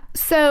 Yeah.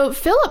 So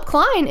Philip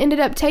Klein ended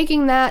up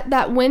taking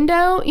that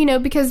window, you know,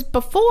 because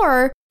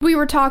before we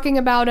were talking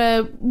about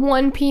a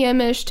 1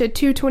 p.m.-ish to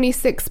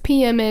 2:26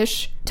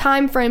 p.m.-ish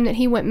time frame that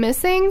he went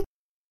missing.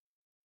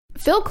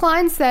 Phil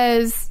Klein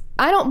says,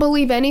 I don't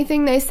believe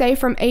anything they say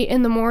from 8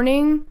 in the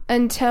morning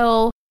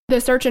until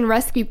the search and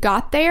rescue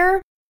got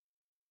there.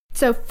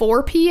 So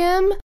 4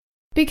 p.m.,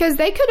 because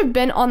they could have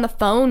been on the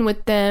phone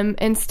with them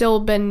and still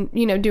been,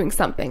 you know, doing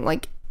something.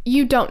 Like,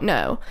 you don't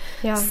know.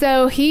 Yeah.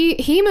 So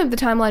he moved the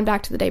timeline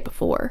back to the day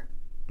before.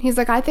 He's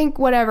like, I think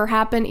whatever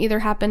happened either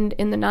happened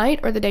in the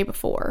night or the day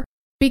before.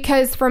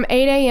 Because from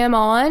 8 a.m.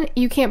 on,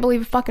 you can't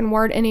believe a fucking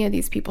word any of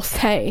these people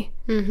say.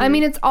 I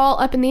mean, it's all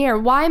up in the air.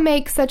 Why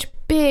make such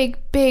big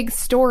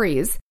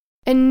stories?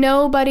 And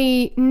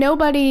nobody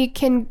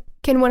can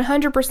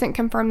 100%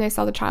 confirm they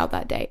saw the child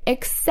that day,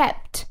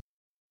 except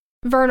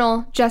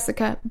Vernal,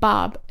 Jessica,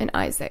 Bob, and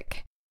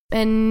Isaac.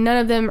 And none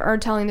of them are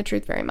telling the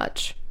truth very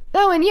much.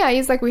 Oh, and yeah,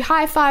 he's like, we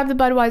high-five the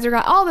Budweiser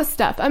guy, all this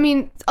stuff. I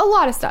mean, a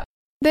lot of stuff.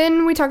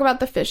 Then we talk about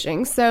the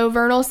fishing. So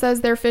Vernal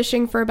says they're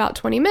fishing for about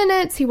 20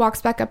 minutes. He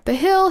walks back up the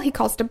hill. He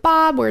calls to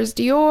Bob, where's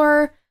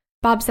Dior?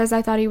 Bob says,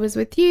 I thought he was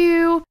with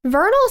you.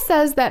 Vernal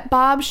says that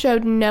Bob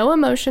showed no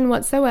emotion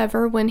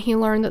whatsoever when he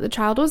learned that the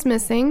child was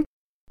missing.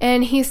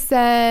 And he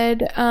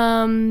said,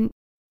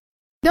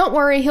 don't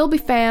worry, he'll be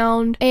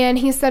found. And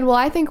he said, well,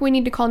 I think we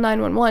need to call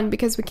 911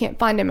 because we can't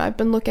find him. I've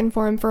been looking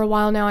for him for a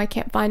while now. I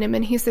can't find him.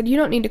 And he said, you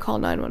don't need to call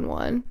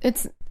 911.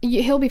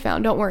 He'll be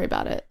found. Don't worry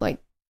about it. Like,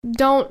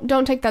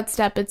 don't take that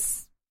step.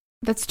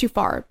 That's too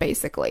far,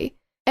 basically.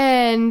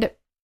 And,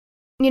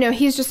 you know,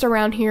 he's just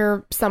around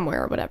here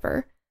somewhere or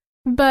whatever.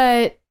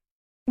 But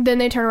then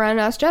they turn around and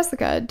ask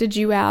Jessica, did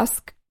you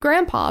ask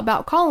Grandpa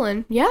about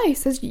Colin? Yeah, he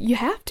says, you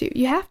have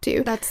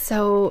to.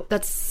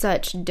 That's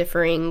such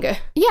differing.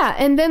 Yeah,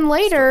 and then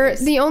later,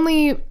 stories. The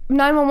only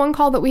 911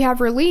 call that we have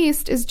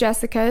released is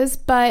Jessica's,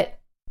 but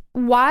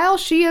while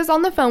she is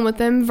on the phone with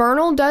him,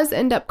 Vernal does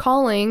end up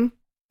calling.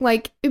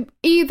 Like,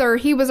 either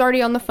he was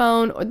already on the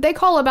phone, or they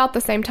call about the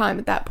same time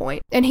at that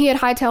point, and he had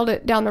hightailed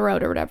it down the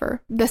road or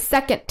whatever, the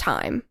second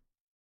time.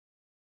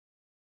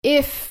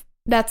 If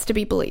that's to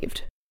be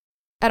believed.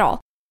 At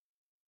all.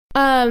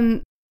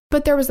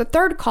 But there was a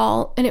third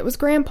call, and it was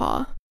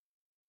Grandpa.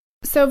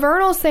 So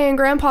Vernal's saying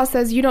Grandpa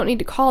says you don't need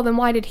to call, then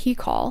why did he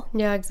call?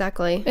 Yeah,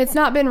 exactly. It's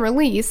not been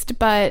released,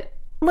 but,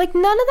 like,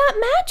 none of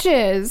that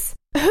matches.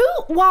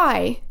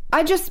 Why?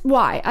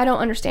 Why? I don't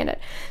understand it.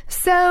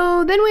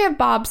 So then we have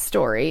Bob's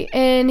story,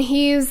 and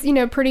he's, you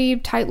know, pretty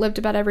tight-lipped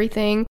about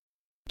everything.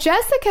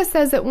 Jessica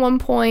says at one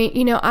point,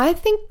 you know, I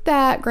think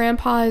that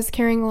Grandpa is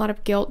carrying a lot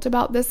of guilt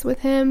about this with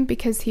him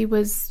because he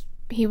was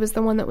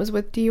the one that was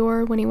with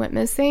Dior when he went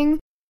missing.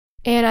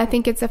 And I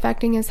think it's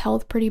affecting his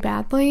health pretty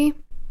badly,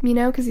 you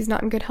know, because he's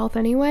not in good health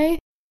anyway.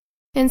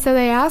 And so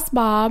they asked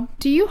Bob,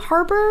 do you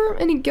harbor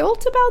any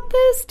guilt about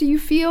this? Do you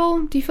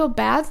feel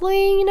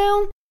badly, you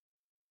know?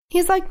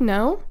 He's like,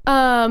 no.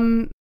 I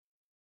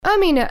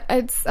mean,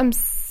 I'm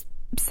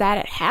sad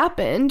it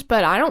happened,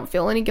 but I don't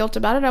feel any guilt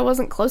about it. I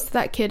wasn't close to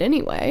that kid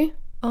anyway.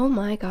 Oh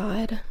my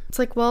God. It's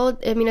like, well,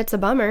 I mean, it's a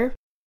bummer.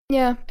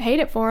 Yeah, I hate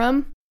it for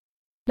him.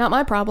 Not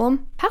my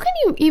problem. How can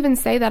you even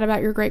say that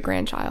about your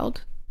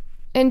great-grandchild?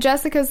 And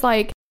Jessica's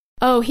like,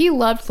 oh, he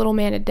loved little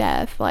man to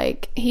death.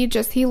 Like, he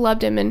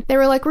loved him. And they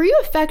were like, were you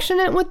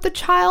affectionate with the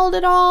child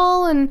at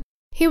all? And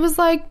he was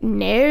like,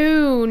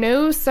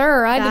 no,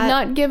 sir. I did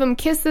not give him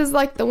kisses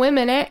like the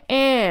women.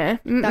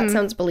 That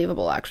sounds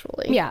believable,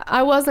 actually. Yeah,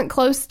 I wasn't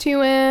close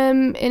to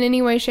him in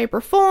any way, shape,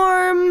 or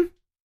form.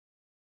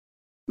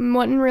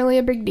 Wasn't really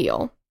a big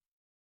deal.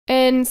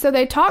 And so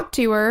they talked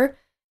to her,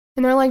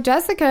 and they're like,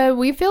 Jessica,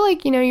 we feel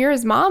like, you're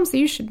his mom, so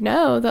you should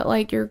know that,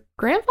 like, your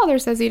grandfather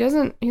says he's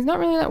not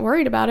really that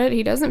worried about it.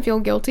 He doesn't feel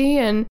guilty,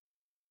 and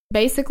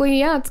basically,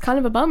 yeah, it's kind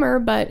of a bummer,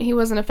 but he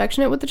wasn't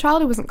affectionate with the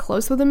child. He wasn't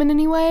close with him in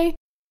any way.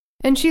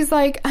 And she's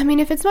like, I mean,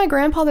 if it's my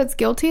grandpa that's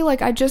guilty,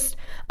 like, I don't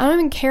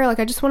even care. Like,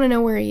 I just want to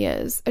know where he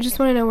is. I just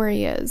want to know where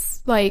he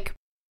is. Like,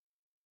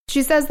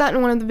 she says that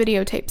in one of the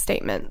videotape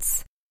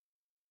statements.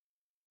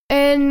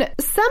 And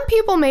some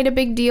people made a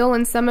big deal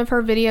in some of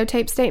her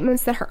videotape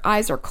statements that her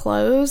eyes are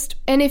closed.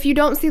 And if you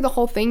don't see the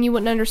whole thing, you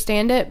wouldn't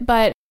understand it.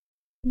 But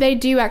they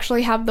do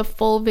actually have the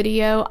full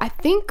video, I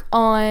think,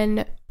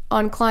 on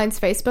Klein's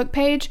Facebook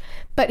page.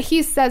 But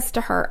he says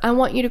to her, I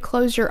want you to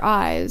close your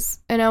eyes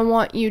and I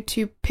want you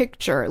to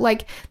picture.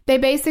 Like, they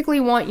basically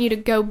want you to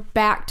go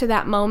back to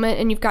that moment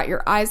and you've got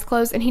your eyes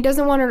closed. And he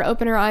doesn't want her to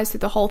open her eyes through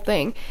the whole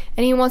thing.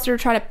 And he wants her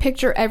to try to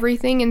picture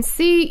everything and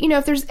see,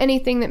 if there's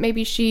anything that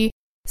maybe she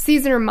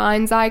sees in her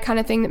mind's eye kind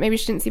of thing that maybe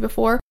she didn't see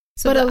before.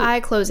 So the eye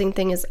closing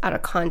thing is out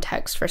of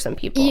context for some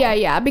people.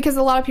 Yeah, because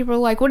a lot of people are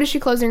like, what is she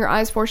closing her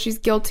eyes for? She's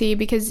guilty,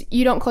 because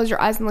you don't close your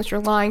eyes unless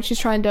you're lying. She's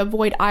trying to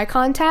avoid eye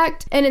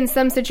contact. And in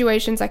some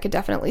situations, I could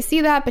definitely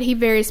see that, but he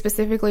very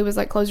specifically was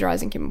like, close your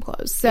eyes and keep them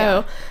closed.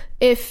 So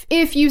if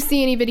you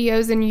see any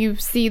videos and you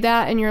see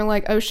that and you're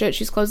like, oh shit,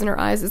 she's closing her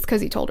eyes, it's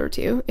because he told her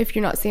to, if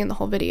you're not seeing the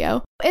whole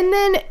video. And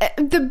then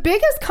the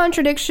biggest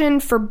contradiction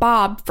for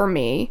Bob, for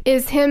me,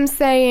 is him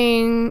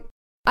saying,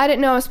 I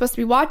didn't know I was supposed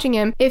to be watching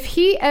him. If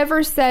he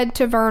ever said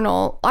to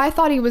Vernal, I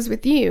thought he was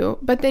with you,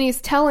 but then he's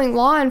telling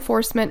law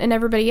enforcement and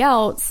everybody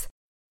else,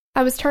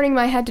 I was turning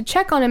my head to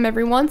check on him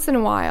every once in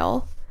a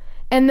while,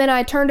 and then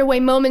I turned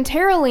away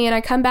momentarily and I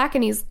come back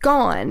and he's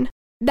gone.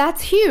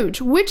 That's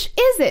huge. Which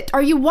is it?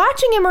 Are you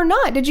watching him or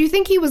not? Did you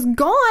think he was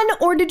gone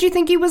or did you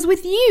think he was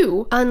with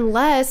you?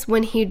 Unless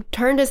when he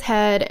turned his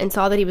head and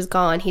saw that he was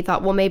gone, he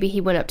thought, well, maybe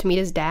he went up to meet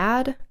his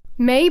dad.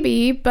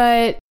 Maybe,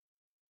 but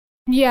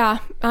yeah,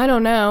 I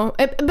don't know.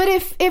 But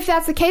if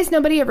that's the case,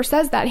 nobody ever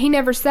says that. He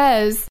never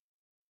says,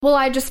 well,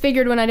 I just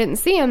figured when I didn't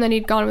see him that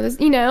he'd gone with his,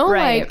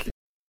 Right. Like,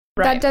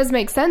 that does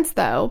make sense,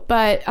 though.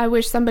 But I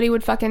wish somebody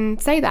would fucking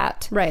say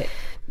that. Right.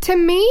 To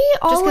me,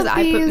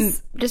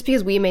 just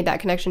because we made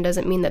that connection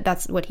doesn't mean that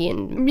that's what he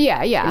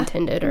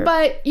intended.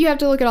 But you have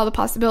to look at all the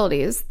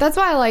possibilities. That's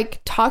why I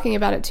like talking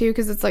about it, too,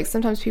 because it's like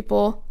sometimes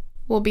people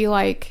will be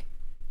like,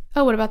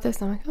 oh, what about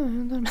this? And I'm like, oh, I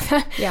don't know about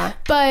that. Yeah.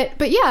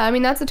 But yeah, I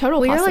mean, that's a total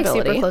possibility. You're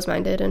like super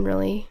close-minded and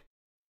really...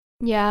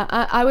 Yeah,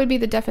 I would be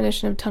the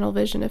definition of tunnel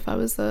vision if I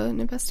was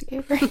an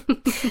investigator.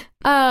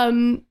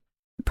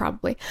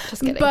 Probably.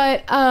 Just kidding.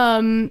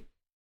 But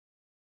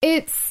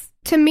it's,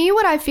 to me,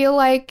 what I feel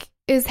like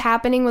is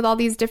happening with all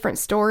these different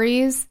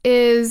stories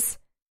is,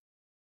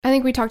 I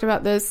think we talked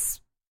about this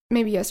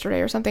maybe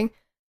yesterday or something,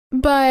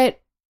 but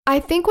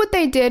I think what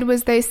they did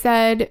was they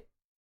said,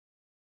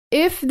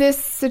 if this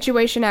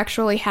situation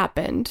actually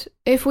happened,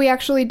 if we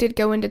actually did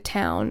go into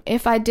town,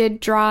 if I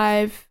did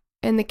drive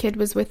and the kid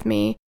was with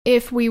me,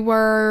 if we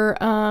were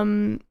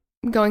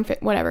going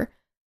fit, whatever,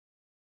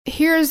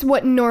 here's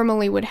what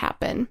normally would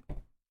happen.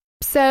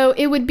 So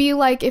it would be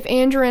like if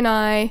Andrew and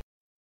I,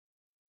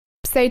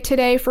 say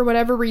today, for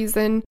whatever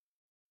reason,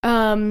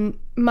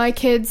 my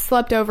kids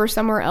slept over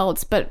somewhere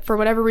else, but for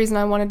whatever reason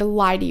I wanted to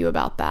lie to you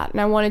about that.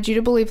 And I wanted you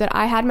to believe that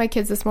I had my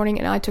kids this morning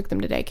and I took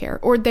them to daycare,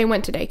 or they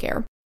went to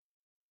daycare.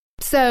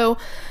 So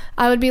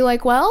I would be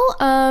like, well,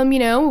 we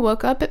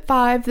woke up at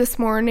 5 this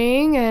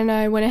morning and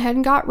I went ahead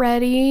and got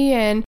ready,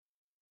 and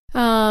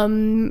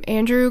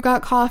Andrew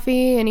got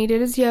coffee and he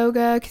did his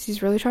yoga because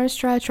he's really trying to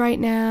stretch right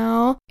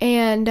now.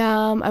 And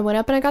I went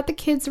up and I got the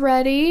kids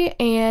ready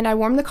and I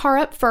warmed the car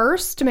up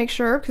first to make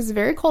sure, because it's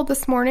very cold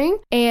this morning.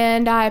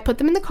 And I put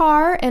them in the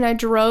car and I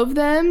drove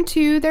them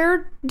to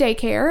their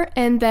daycare,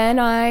 and then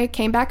I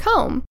came back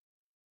home.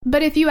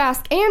 But if you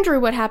ask Andrew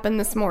what happened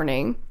this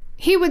morning,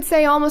 he would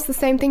say almost the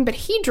same thing, but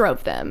he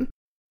drove them.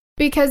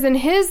 Because in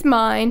his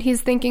mind, he's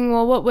thinking,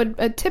 well, what would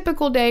a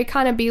typical day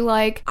kind of be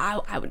like?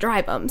 I would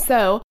drive them.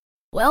 So,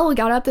 well, we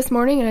got up this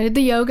morning and I did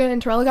the yoga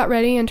and Torella got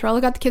ready and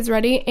Torella got the kids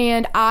ready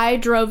and I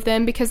drove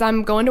them because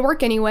I'm going to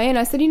work anyway. And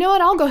I said, you know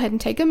what? I'll go ahead and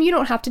take them. You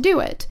don't have to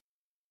do it.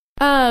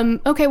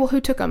 Okay, well,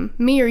 who took them?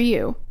 Me or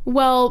you?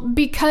 Well,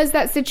 because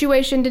that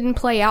situation didn't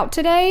play out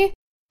today,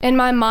 And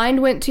my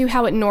mind went to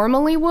how it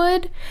normally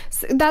would.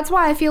 So that's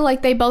why I feel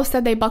like they both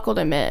said they buckled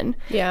him in.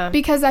 Yeah.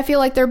 Because I feel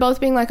like they're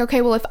both being like,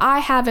 okay, well, if I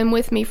have him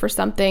with me for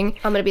something,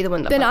 I'm going to be the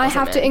one that then I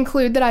have to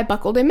include that I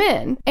buckled him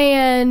in.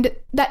 And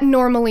that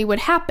normally would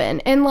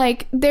happen. And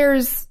like,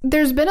 there's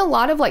been a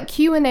lot of like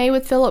Q&A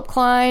with Philip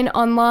Klein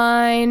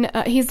online.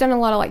 He's done a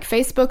lot of like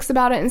Facebooks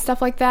about it and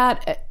stuff like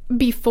that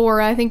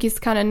before. I think he's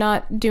kind of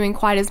not doing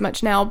quite as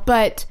much now,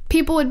 but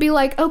people would be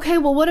like, okay,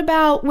 well, what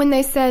about when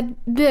they said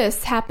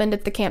this happened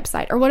at the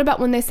campsite? Or what about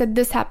when they said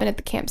this happened at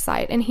the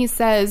campsite? And he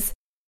says,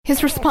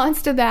 his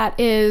response to that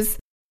is,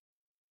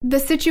 the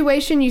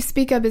situation you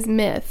speak of is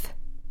myth.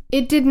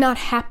 It did not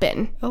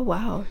happen. Oh,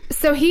 wow.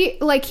 So he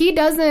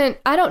doesn't,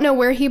 I don't know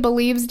where he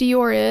believes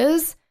Dior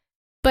is,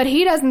 but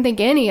he doesn't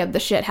think any of the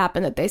shit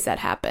happened that they said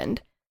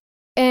happened.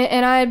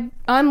 And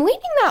I'm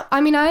leaning that,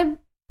 I mean,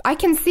 I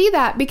can see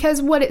that,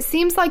 because what it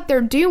seems like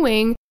they're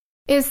doing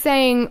is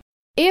saying,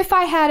 if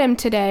I had him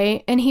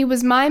today and he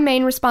was my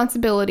main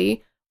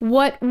responsibility,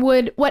 what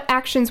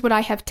actions would I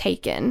have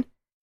taken?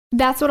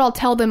 That's what I'll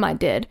tell them I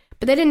did.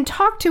 But they didn't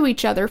talk to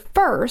each other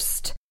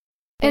first.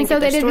 And so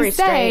they didn't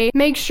say,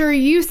 make sure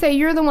you say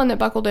you're the one that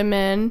buckled him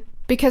in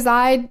because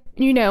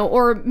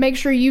or make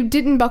sure you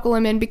didn't buckle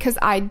him in because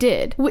I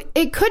did.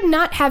 It could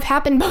not have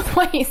happened both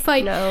ways.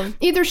 Like, no.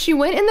 Either she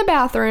went in the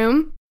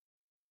bathroom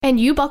and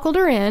you buckled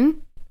her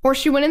in, or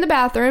she went in the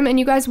bathroom and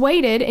you guys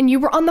waited and you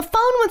were on the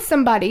phone with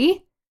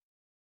somebody.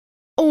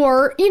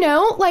 Or, and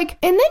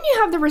then you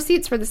have the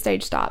receipts for the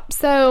stage stop.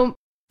 So,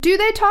 do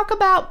they talk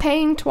about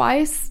paying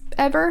twice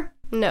ever?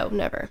 No,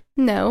 never.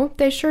 No,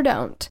 they sure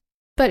don't.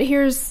 But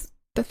here's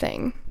the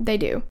thing. They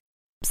do.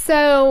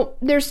 So,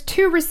 there's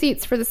 2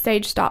 receipts for the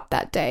stage stop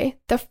that day.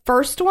 The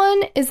first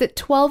one is at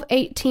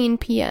 12:18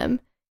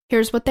 p.m.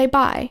 Here's what they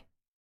buy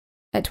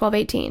at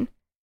 12:18.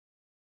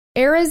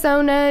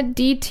 Arizona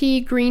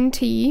DT green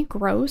tea,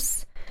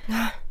 gross.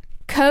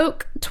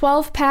 Coke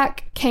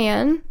 12-pack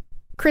can,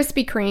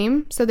 Krispy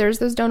Kreme, so there's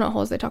those donut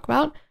holes they talk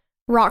about,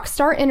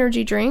 Rockstar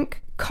energy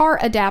drink, car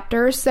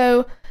adapter.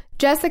 So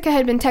Jessica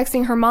had been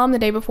texting her mom the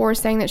day before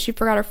saying that she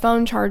forgot her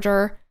phone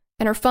charger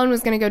and her phone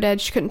was going to go dead.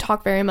 She couldn't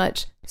talk very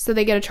much, so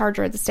they get a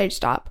charger at the stage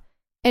stop.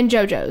 And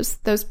JoJo's,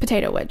 those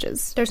potato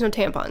wedges. There's no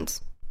tampons.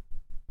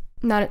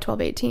 Not at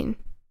 12:18.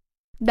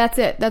 That's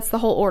it. That's the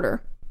whole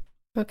order.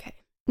 Okay.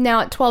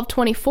 Now at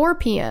 12:24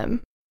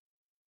 p.m.,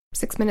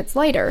 6 minutes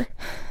later,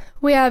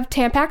 we have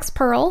Tampax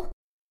Pearl,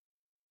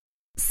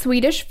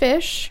 Swedish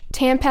Fish,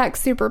 Tampax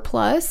Super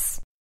Plus,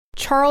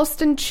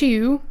 Charleston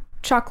Chew,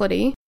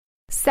 chocolatey,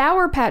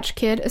 Sour Patch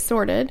Kid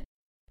assorted,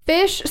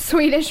 Fish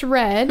Swedish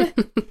Red,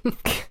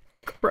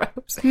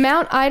 gross,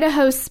 Mount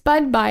Idaho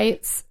Spud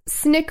Bites,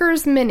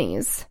 Snickers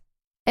Minis.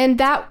 And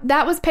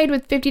that was paid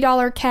with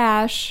 $50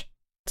 cash.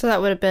 So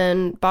that would have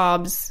been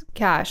Bob's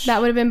cash.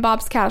 That would have been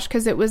Bob's cash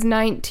because it was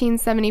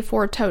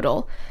 $19.74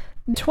 total.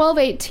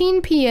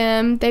 12:18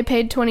 p.m. they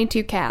paid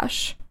 $22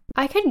 cash.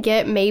 I could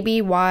get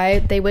maybe why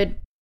they would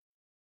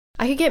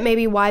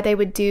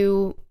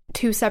do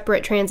 2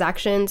 separate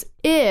transactions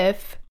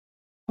if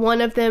one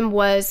of them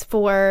was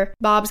for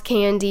Bob's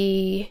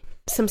candy,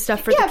 some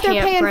stuff for the campground.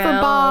 Yeah, they're paying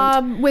for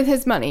Bob with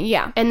his money,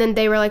 yeah. And then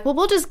they were like, well,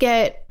 I'll just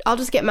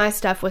get my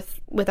stuff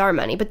with our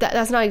money. But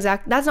that's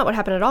not what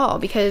happened at all,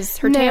 because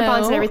her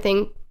tampons and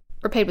everything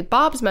were paid with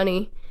Bob's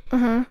money.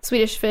 Mm-hmm.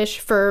 Swedish Fish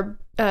for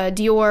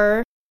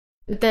Dior.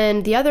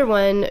 Then the other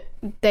one,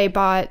 they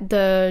bought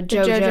the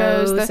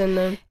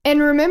JoJo's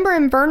and remember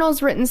in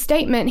Vernal's written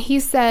statement, he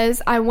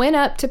says, I went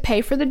up to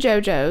pay for the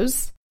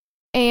JoJo's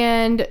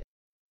and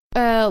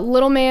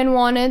little man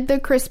wanted the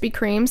Krispy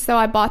Kreme, so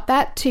I bought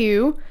that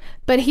too.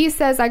 But he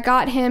says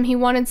he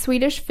wanted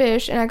Swedish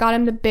Fish, and I got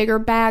him the bigger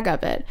bag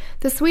of it.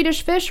 The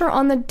Swedish Fish are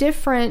on the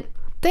different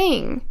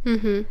thing.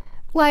 Mm-hmm.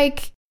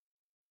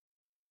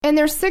 And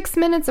they're 6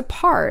 minutes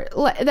apart.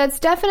 That's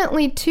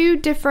definitely 2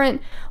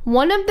 different.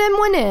 One of them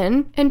went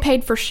in and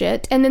paid for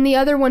shit, and then the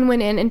other one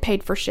went in and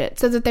paid for shit,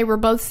 so that they were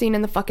both seen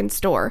in the fucking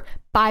store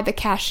by the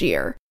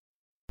cashier.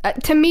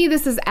 To me,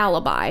 this is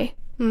alibi.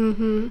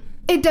 Mm-hmm.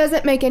 It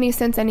doesn't make any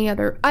sense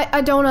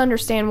I don't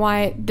understand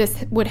why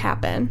this would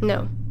happen.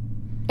 No.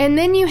 And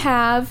then you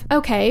have,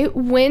 okay,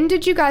 when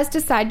did you guys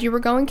decide you were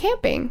going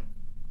camping?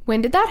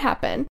 When did that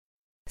happen?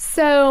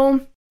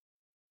 So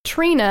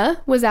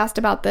Trina was asked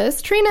about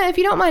this. Trina, if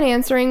you don't mind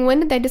answering,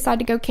 when did they decide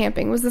to go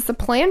camping? Was this a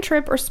planned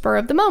trip or spur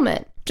of the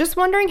moment? Just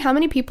wondering how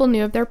many people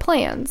knew of their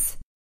plans.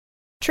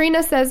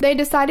 Trina says they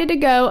decided to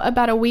go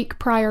about a week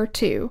prior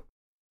to.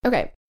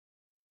 Okay.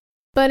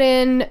 But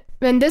and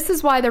this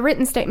is why the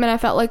written statement I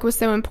felt like was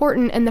so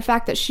important, and the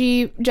fact that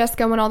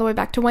Jessica went all the way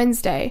back to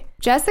Wednesday.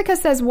 Jessica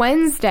says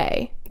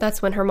Wednesday.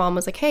 That's when her mom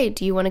was like, hey,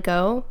 do you want to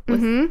go?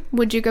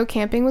 Would you go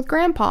camping with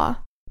Grandpa?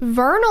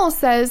 Vernal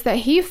says that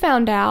he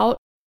found out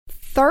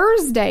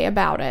Thursday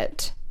about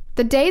it.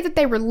 The day that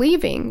they were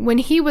leaving,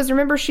 when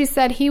remember she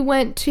said he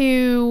went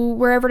to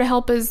wherever to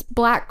help his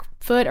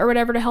Blackfoot or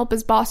whatever to help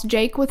his boss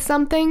Jake with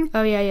something.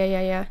 Oh,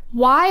 yeah.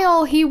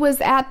 While he was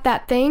at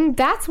that thing,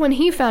 that's when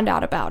he found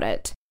out about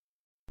it.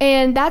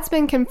 And that's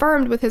been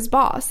confirmed with his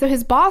boss. So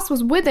his boss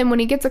was with him when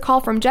he gets a call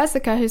from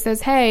Jessica who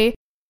says, hey,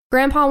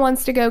 Grandpa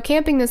wants to go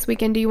camping this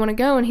weekend. Do you want to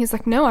go? And he's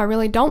like, no, I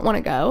really don't want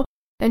to go.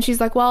 And she's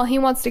like, well, he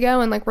wants to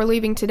go and like we're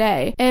leaving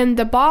today. And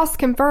the boss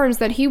confirms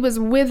that he was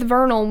with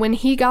Vernal when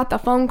he got the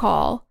phone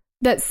call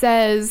that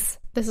says,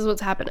 this is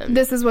what's happening.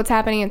 This is what's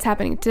happening. It's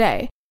happening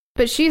today.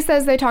 But she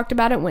says they talked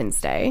about it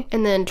Wednesday.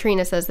 And then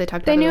Trina says they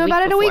talked about it They knew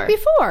about it a week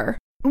before.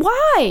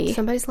 Why?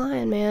 Somebody's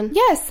lying, man.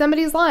 Yes,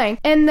 somebody's lying.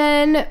 And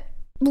then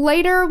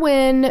later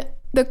when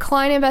the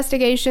Klein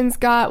investigations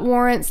got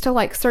warrants to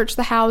like search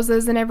the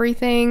houses and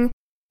everything,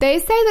 they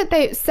say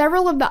that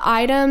several of the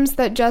items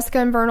that Jessica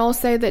and Vernal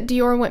say that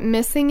Dior went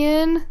missing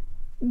in,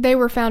 they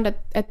were found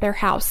at their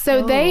house.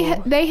 So they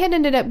had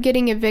ended up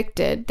getting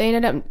evicted. They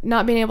ended up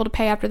not being able to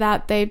pay after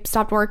that. They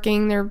stopped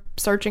working. They're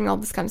searching, all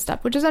this kind of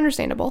stuff, which is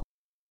understandable.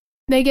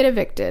 They get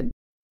evicted.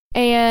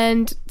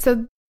 And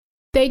so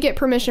they get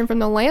permission from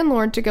the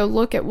landlord to go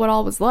look at what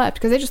all was left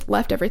because they just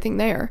left everything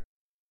there.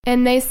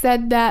 And they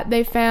said that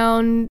they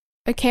found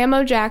a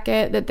camo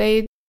jacket that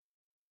they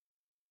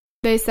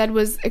said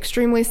was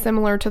extremely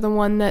similar to the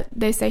one that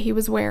they say he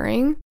was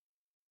wearing.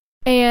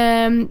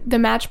 And the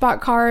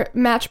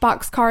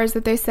Matchbox cars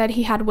that they said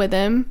he had with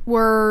him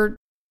were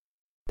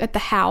at the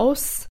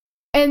house.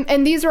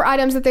 And these are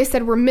items that they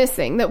said were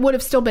missing that would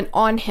have still been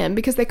on him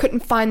because they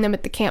couldn't find them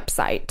at the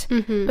campsite.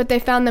 Mm-hmm. But they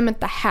found them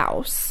at the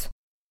house.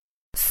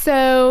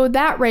 So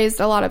that raised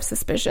a lot of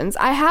suspicions.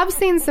 I have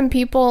seen some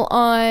people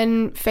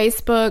on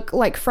Facebook,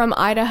 like from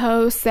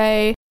Idaho,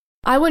 say,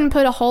 I wouldn't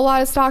put a whole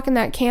lot of stock in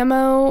that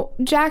camo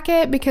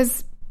jacket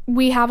because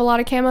we have a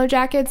lot of camo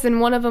jackets. And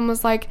one of them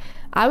was like,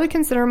 I would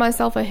consider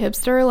myself a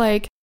hipster.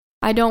 Like,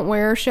 I don't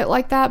wear shit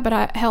like that, but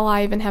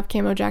I even have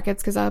camo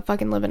jackets because I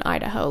fucking live in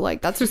Idaho.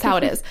 Like, that's just how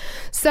it is.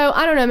 So,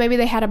 I don't know. Maybe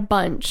they had a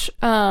bunch.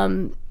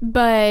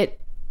 But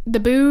the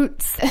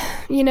boots,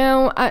 you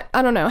know, I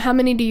don't know. How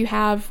many do you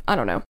have? I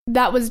don't know.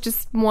 That was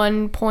just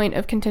one point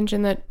of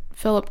contention that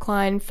Philip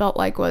Klein felt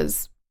like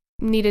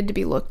needed to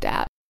be looked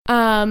at.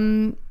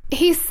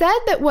 He said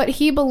that what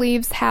he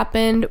believes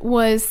happened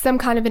was some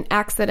kind of an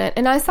accident.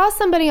 And I saw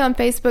somebody on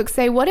Facebook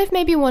say, what if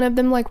maybe one of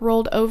them like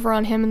rolled over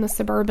on him in the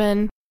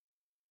Suburban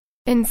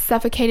and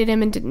suffocated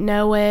him and didn't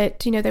know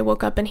it? You know, they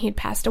woke up and he'd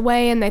passed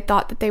away and they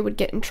thought that they would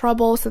get in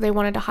trouble, so they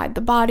wanted to hide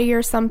the body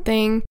or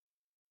something.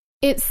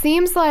 It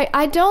seems like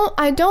I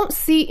don't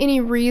see any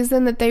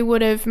reason that they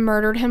would have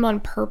murdered him on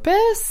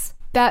purpose.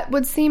 That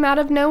would seem out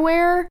of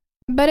nowhere.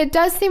 But it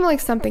does seem like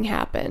something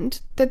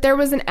happened, that there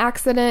was an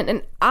accident,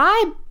 and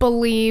I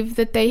believe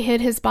that they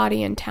hid his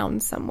body in town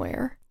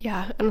somewhere.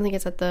 Yeah, I don't think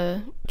it's at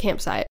the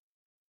campsite.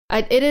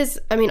 It is,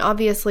 I mean,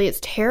 obviously it's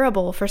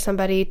terrible for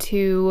somebody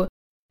to,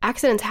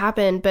 accidents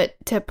happen, but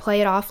to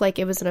play it off like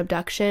it was an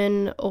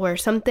abduction or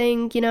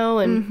something, you know,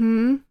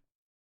 and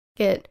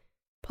get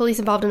police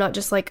involved and not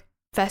just like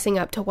fessing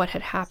up to what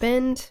had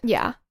happened.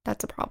 Yeah.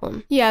 That's a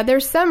problem. Yeah,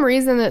 there's some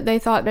reason that they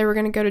thought they were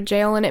going to go to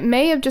jail, and it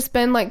may have just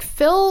been like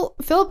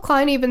Philip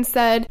Klein even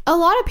said, a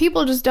lot of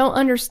people just don't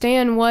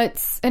understand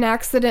what's an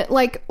accident,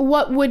 like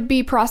what would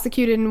be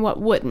prosecuted and what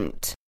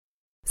wouldn't.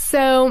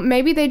 So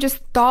maybe they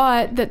just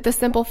thought that the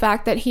simple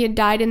fact that he had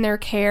died in their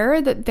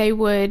care, that they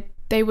would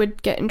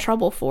get in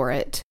trouble for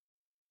it.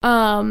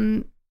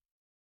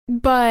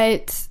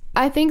 But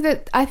I think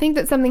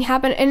that something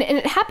happened, and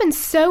it happened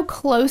so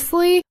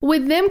closely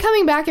with them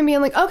coming back and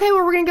being like, okay,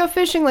 well, we're gonna go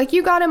fishing, like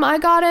you got him, I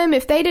got him.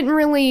 If they didn't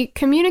really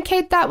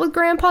communicate that with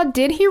Grandpa,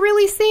 did he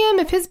really see him?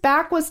 If his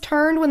back was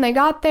turned when they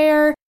got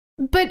there?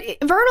 But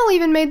Vernal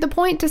even made the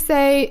point to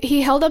say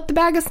he held up the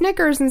bag of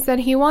Snickers and said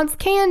he wants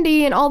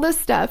candy and all this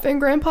stuff, and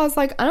Grandpa's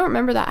like, I don't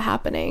remember that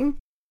happening.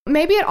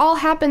 Maybe it all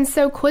happened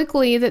so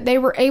quickly that they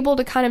were able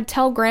to kind of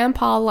tell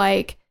Grandpa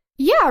like,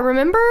 yeah,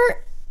 remember,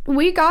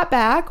 we got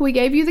back, we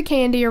gave you the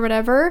candy or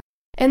whatever,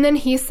 and then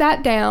he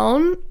sat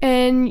down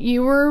and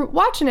you were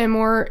watching him,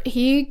 or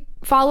he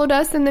followed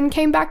us and then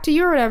came back to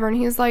you or whatever. And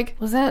he was like,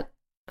 was that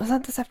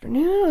this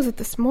afternoon? Was it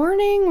this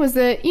morning? Was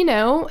it, you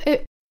know,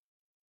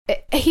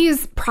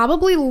 he's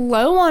probably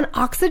low on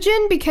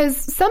oxygen, because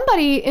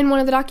somebody in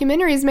one of the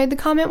documentaries made the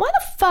comment, why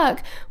the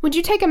fuck would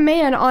you take a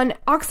man on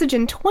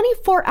oxygen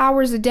 24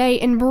 hours a day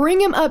and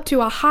bring him up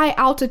to a high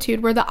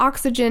altitude where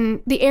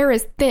the air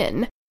is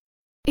thin?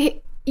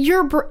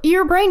 Your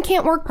brain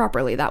can't work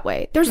properly that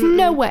way. There's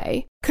no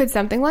way. Could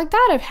something like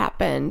that have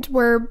happened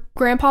where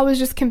Grandpa was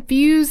just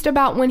confused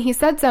about when he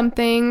said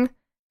something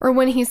or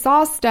when he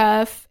saw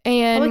stuff,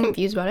 and probably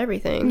confused about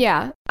everything.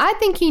 Yeah. I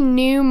think he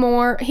knew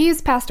more.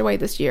 He's passed away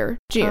this year,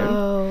 June.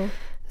 Oh.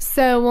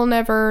 So we'll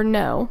never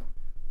know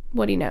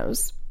what he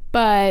knows.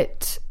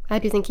 But I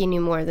do think he knew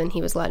more than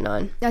he was letting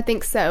on. I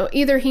think so.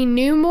 Either he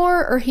knew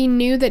more, or he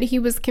knew that he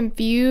was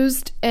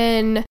confused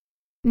and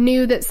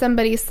knew that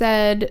somebody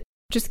said,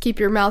 just keep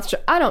your mouth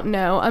shut. I don't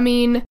know. I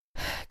mean,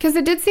 because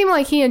it did seem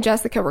like he and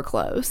Jessica were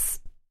close.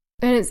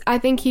 And I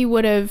think he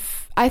would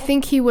have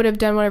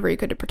done whatever he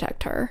could to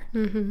protect her.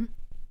 Mm-hmm.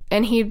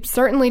 And he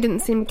certainly didn't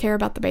seem to care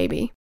about the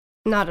baby.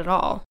 Not at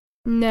all.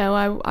 No,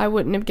 I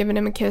wouldn't have given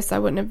him a kiss. I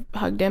wouldn't have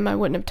hugged him. I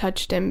wouldn't have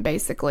touched him,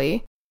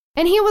 basically.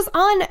 And he was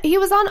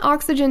on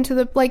oxygen to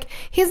the, like,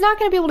 he's not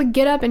going to be able to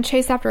get up and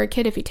chase after a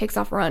kid if he takes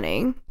off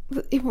running.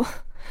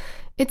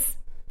 It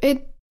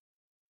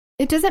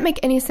doesn't make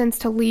any sense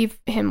to leave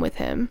him with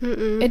him.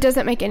 Mm-mm. It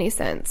doesn't make any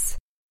sense.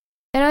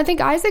 And I think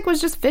Isaac was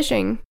just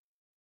fishing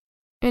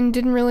and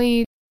didn't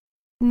really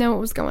know what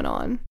was going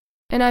on.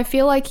 And I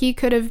feel like he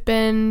could have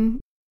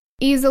been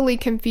easily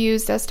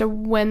confused as to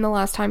when the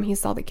last time he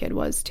saw the kid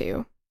was,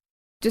 too.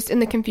 Just in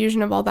the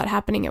confusion of all that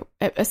happening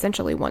at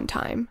essentially one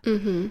time.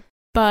 Mm-hmm.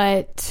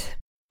 But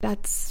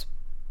that's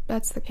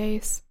the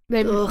case.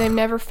 They've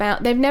never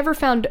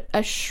found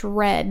a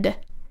shred.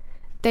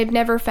 They've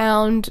never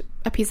found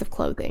a piece of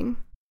clothing.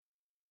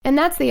 And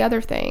that's the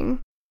other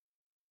thing.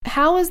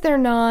 How is there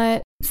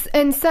not...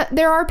 And so,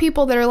 there are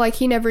people that are like,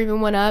 he never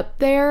even went up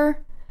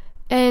there.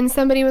 And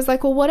somebody was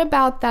like, well, what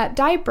about that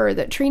diaper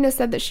that Trina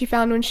said that she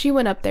found when she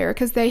went up there?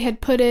 Because they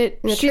had put it...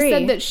 She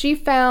said that she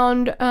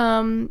found...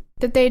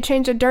 that they had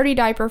changed a dirty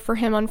diaper for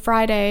him on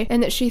Friday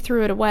and that she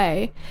threw it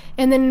away.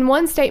 And then in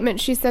one statement,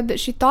 she said that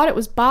she thought it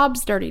was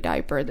Bob's dirty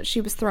diaper that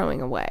she was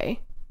throwing away.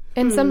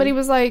 And somebody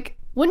was like,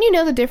 wouldn't you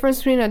know the difference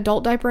between an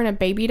adult diaper and a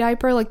baby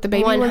diaper? Like, the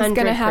baby 100%. One's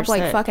going to have,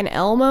 like, fucking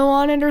Elmo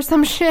on it or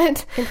some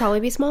shit. Can probably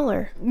be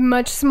smaller.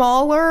 Much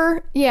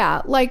smaller.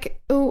 Yeah, like,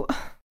 ooh,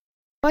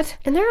 what?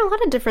 And there are a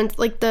lot of different,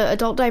 like, the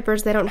adult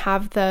diapers, they don't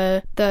have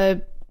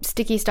the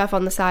sticky stuff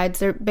on the sides.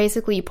 They're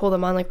basically, you pull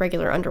them on like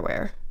regular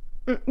underwear.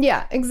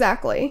 Yeah,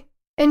 exactly.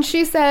 And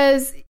she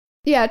says,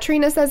 yeah,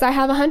 Trina says, I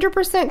have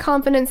 100%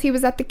 confidence he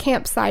was at the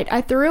campsite.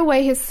 I threw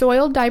away his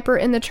soiled diaper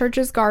in the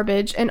church's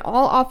garbage, and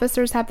all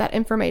officers have that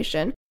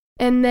information.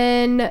 And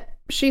then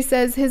she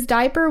says his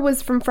diaper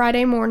was from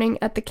Friday morning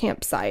at the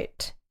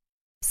campsite.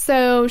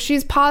 So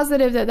she's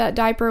positive that that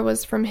diaper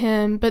was from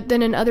him, but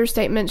then in other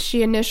statements,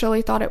 she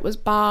initially thought it was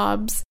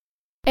Bob's.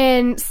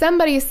 And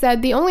somebody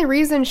said the only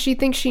reason she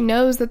thinks she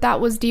knows that that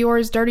was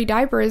Dior's dirty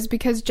diaper is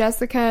because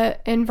Jessica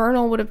and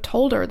Vernal would have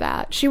told her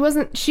that.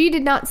 She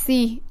did not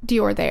see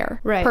Dior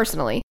there,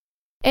 personally.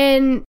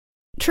 And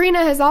Trina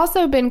has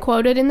also been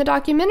quoted in the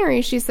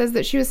documentary. She says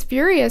that she was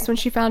furious when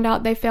she found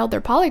out they failed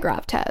their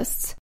polygraph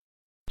tests.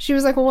 She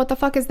was like, well, what the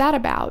fuck is that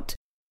about?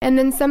 And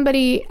then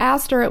somebody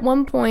asked her at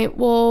one point,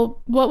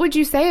 well, what would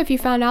you say if you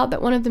found out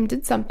that one of them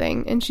did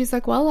something? And she's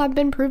like, well, I've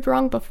been proved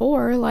wrong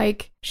before.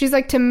 Like, she's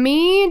like, to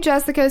me,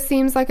 Jessica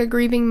seems like a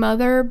grieving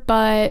mother,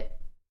 but,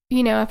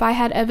 you know, if I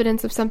had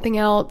evidence of something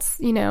else,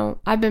 you know,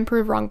 I've been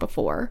proved wrong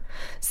before.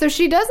 So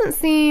she doesn't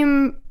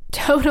seem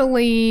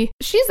totally,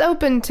 she's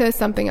open to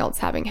something else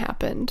having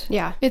happened.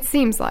 Yeah. It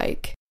seems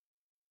like.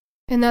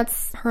 And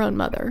that's her own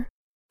mother.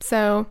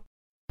 So...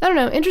 I don't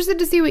know. Interested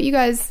to see what you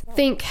guys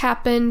think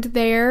happened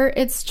there.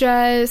 It's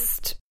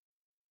just,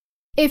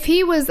 if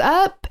he was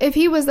up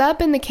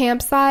in the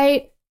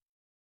campsite,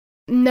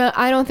 no,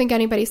 I don't think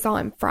anybody saw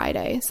him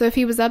Friday. So if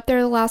he was up there,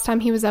 the last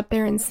time he was up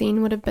there and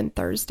seen would have been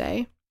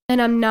Thursday.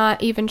 And I'm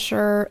not even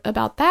sure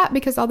about that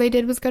because all they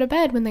did was go to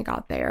bed when they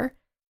got there.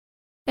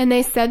 And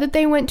they said that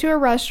they went to a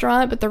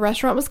restaurant, but the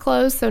restaurant was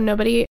closed, so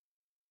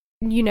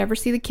you never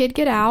see the kid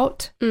get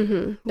out.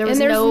 Mm-hmm. There was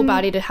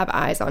nobody to have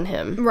eyes on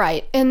him.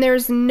 Right. And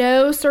there's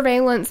no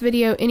surveillance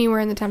video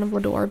anywhere in the town of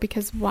Lodore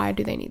because why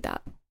do they need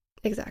that?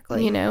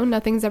 Exactly. You know,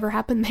 nothing's ever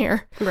happened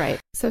there. Right.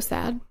 So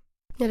sad.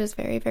 It is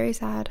very, very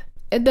sad.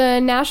 The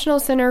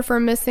National Center for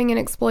Missing and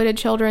Exploited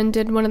Children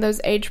did one of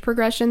those age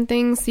progression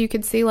things so you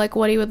could see, like,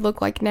 what he would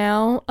look like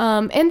now.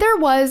 And there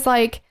was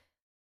what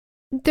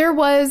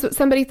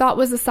somebody thought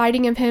was a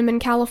sighting of him in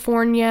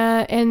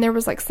California, and there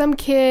was, like, some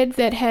kid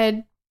that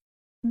had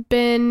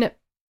been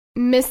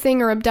missing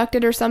or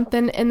abducted or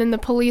something, and then the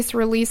police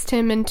released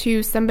him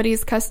into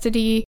somebody's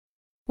custody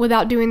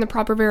without doing the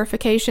proper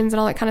verifications and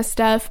all that kind of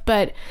stuff,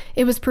 but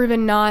it was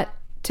proven not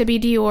to be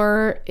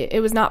Dior.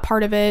 It was not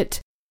part of it.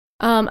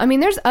 I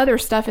mean, there's other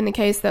stuff in the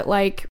case that,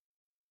 like,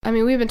 I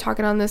mean, we've been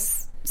talking on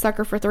this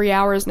sucker for 3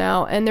 hours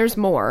now, and there's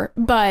more,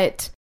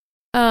 but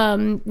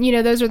you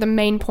know, those are the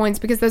main points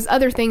because those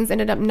other things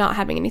ended up not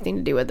having anything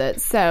to do with it.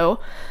 So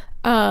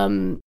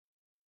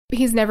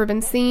he's never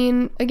been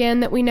seen again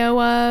that we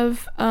know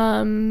of.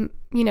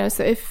 You know,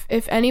 so if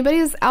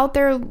anybody's out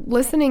there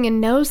listening and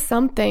knows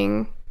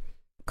something,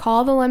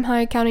 call the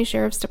Lemhi County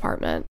Sheriff's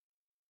Department.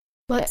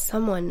 Let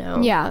someone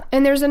know. Yeah.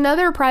 And there's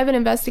another private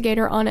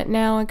investigator on it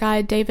now, a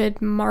guy, David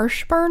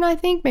Marshburn, I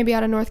think, maybe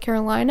out of North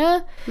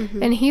Carolina.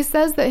 Mm-hmm. And he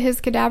says that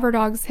his cadaver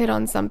dogs hit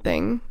on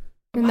something.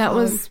 And that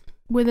was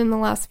within the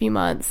last few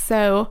months.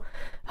 So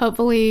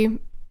hopefully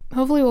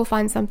we'll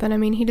find something. I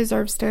mean, he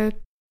deserves to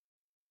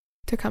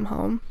come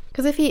home.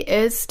 Because if he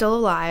is still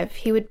alive,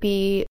 he would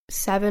be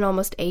 7,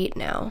 almost 8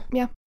 now.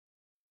 Yeah.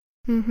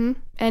 Mm-hmm.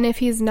 And if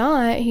he's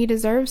not, he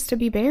deserves to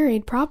be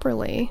buried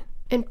properly.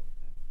 And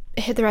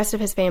the rest of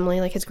his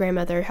family, like his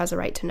grandmother, has a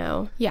right to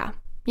know. Yeah.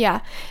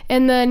 Yeah.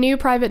 And the new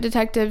private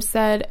detective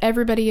said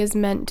everybody is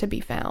meant to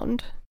be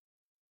found.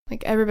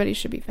 Like, everybody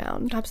should be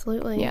found.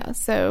 Absolutely. Yeah.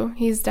 So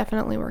he's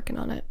definitely working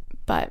on it.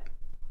 But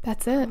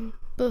that's it.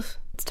 Oof,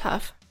 it's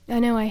tough. I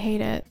know, I hate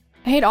it.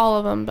 I hate all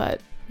of them,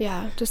 but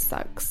yeah, it just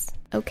sucks.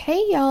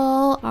 Okay,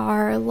 y'all.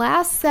 Our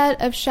last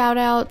set of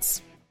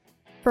shout-outs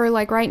For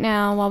like right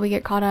now while we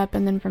get caught up,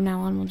 and then from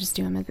now on we'll just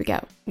do them as we go.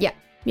 Yeah.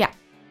 Yeah.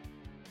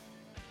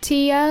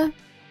 Tia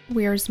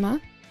Wiersma,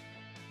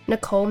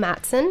 Nicole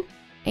Matson,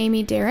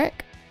 Amy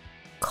Derrick,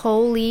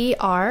 Coley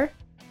R.,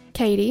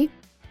 Katie,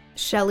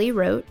 Shelley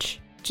Roach,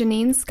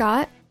 Janine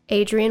Scott,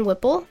 Adrian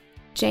Whipple,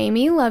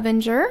 Jamie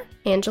Levenger,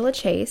 Angela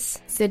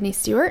Chase, Sydney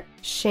Stewart,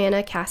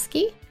 Shanna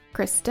Caskey,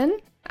 Kristen,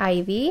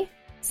 Ivy,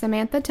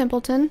 Samantha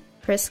Templeton,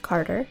 Chris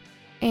Carter,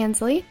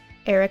 Ansley,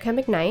 Erica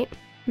McKnight,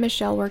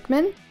 Michelle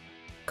Workman,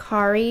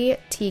 Kari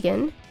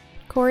Teagan,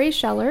 Corey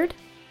Shellard,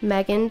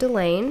 Megan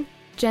Delane,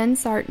 Jen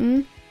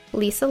Sarton,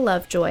 Lisa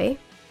Lovejoy,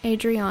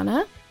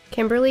 Adriana,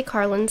 Kimberly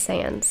Carlin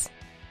Sands,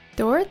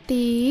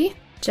 Dorothy,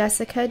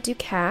 Jessica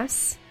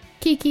Ducasse,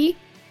 Kiki,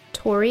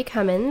 Tori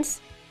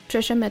Cummins,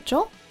 Trisha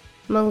Mitchell,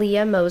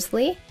 Malia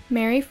Mosley,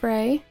 Mary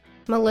Frey,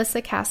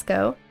 Melissa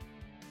Casco,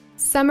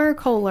 Summer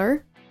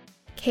Kohler,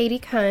 Katie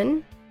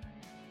Kuhn,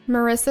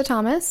 Marissa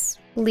Thomas,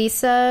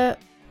 Lisa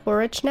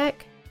Horichnek,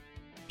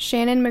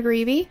 Shannon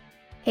McGreevy,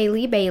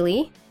 Haley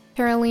Bailey,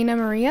 Carolina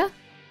Maria,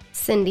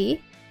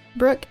 Cindy,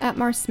 Brooke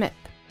Atmar-Smith.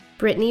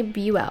 Brittany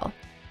Buell.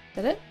 Is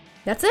that it?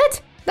 That's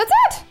it. That's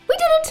it! We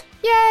did it.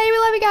 Yay, we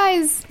love you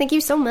guys. Thank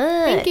you so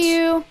much. Thank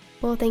you.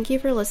 Well, thank you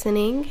for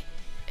listening,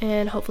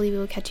 and hopefully we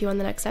will catch you on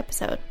the next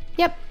episode.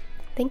 Yep.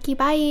 Thank you.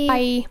 Bye.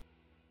 Bye.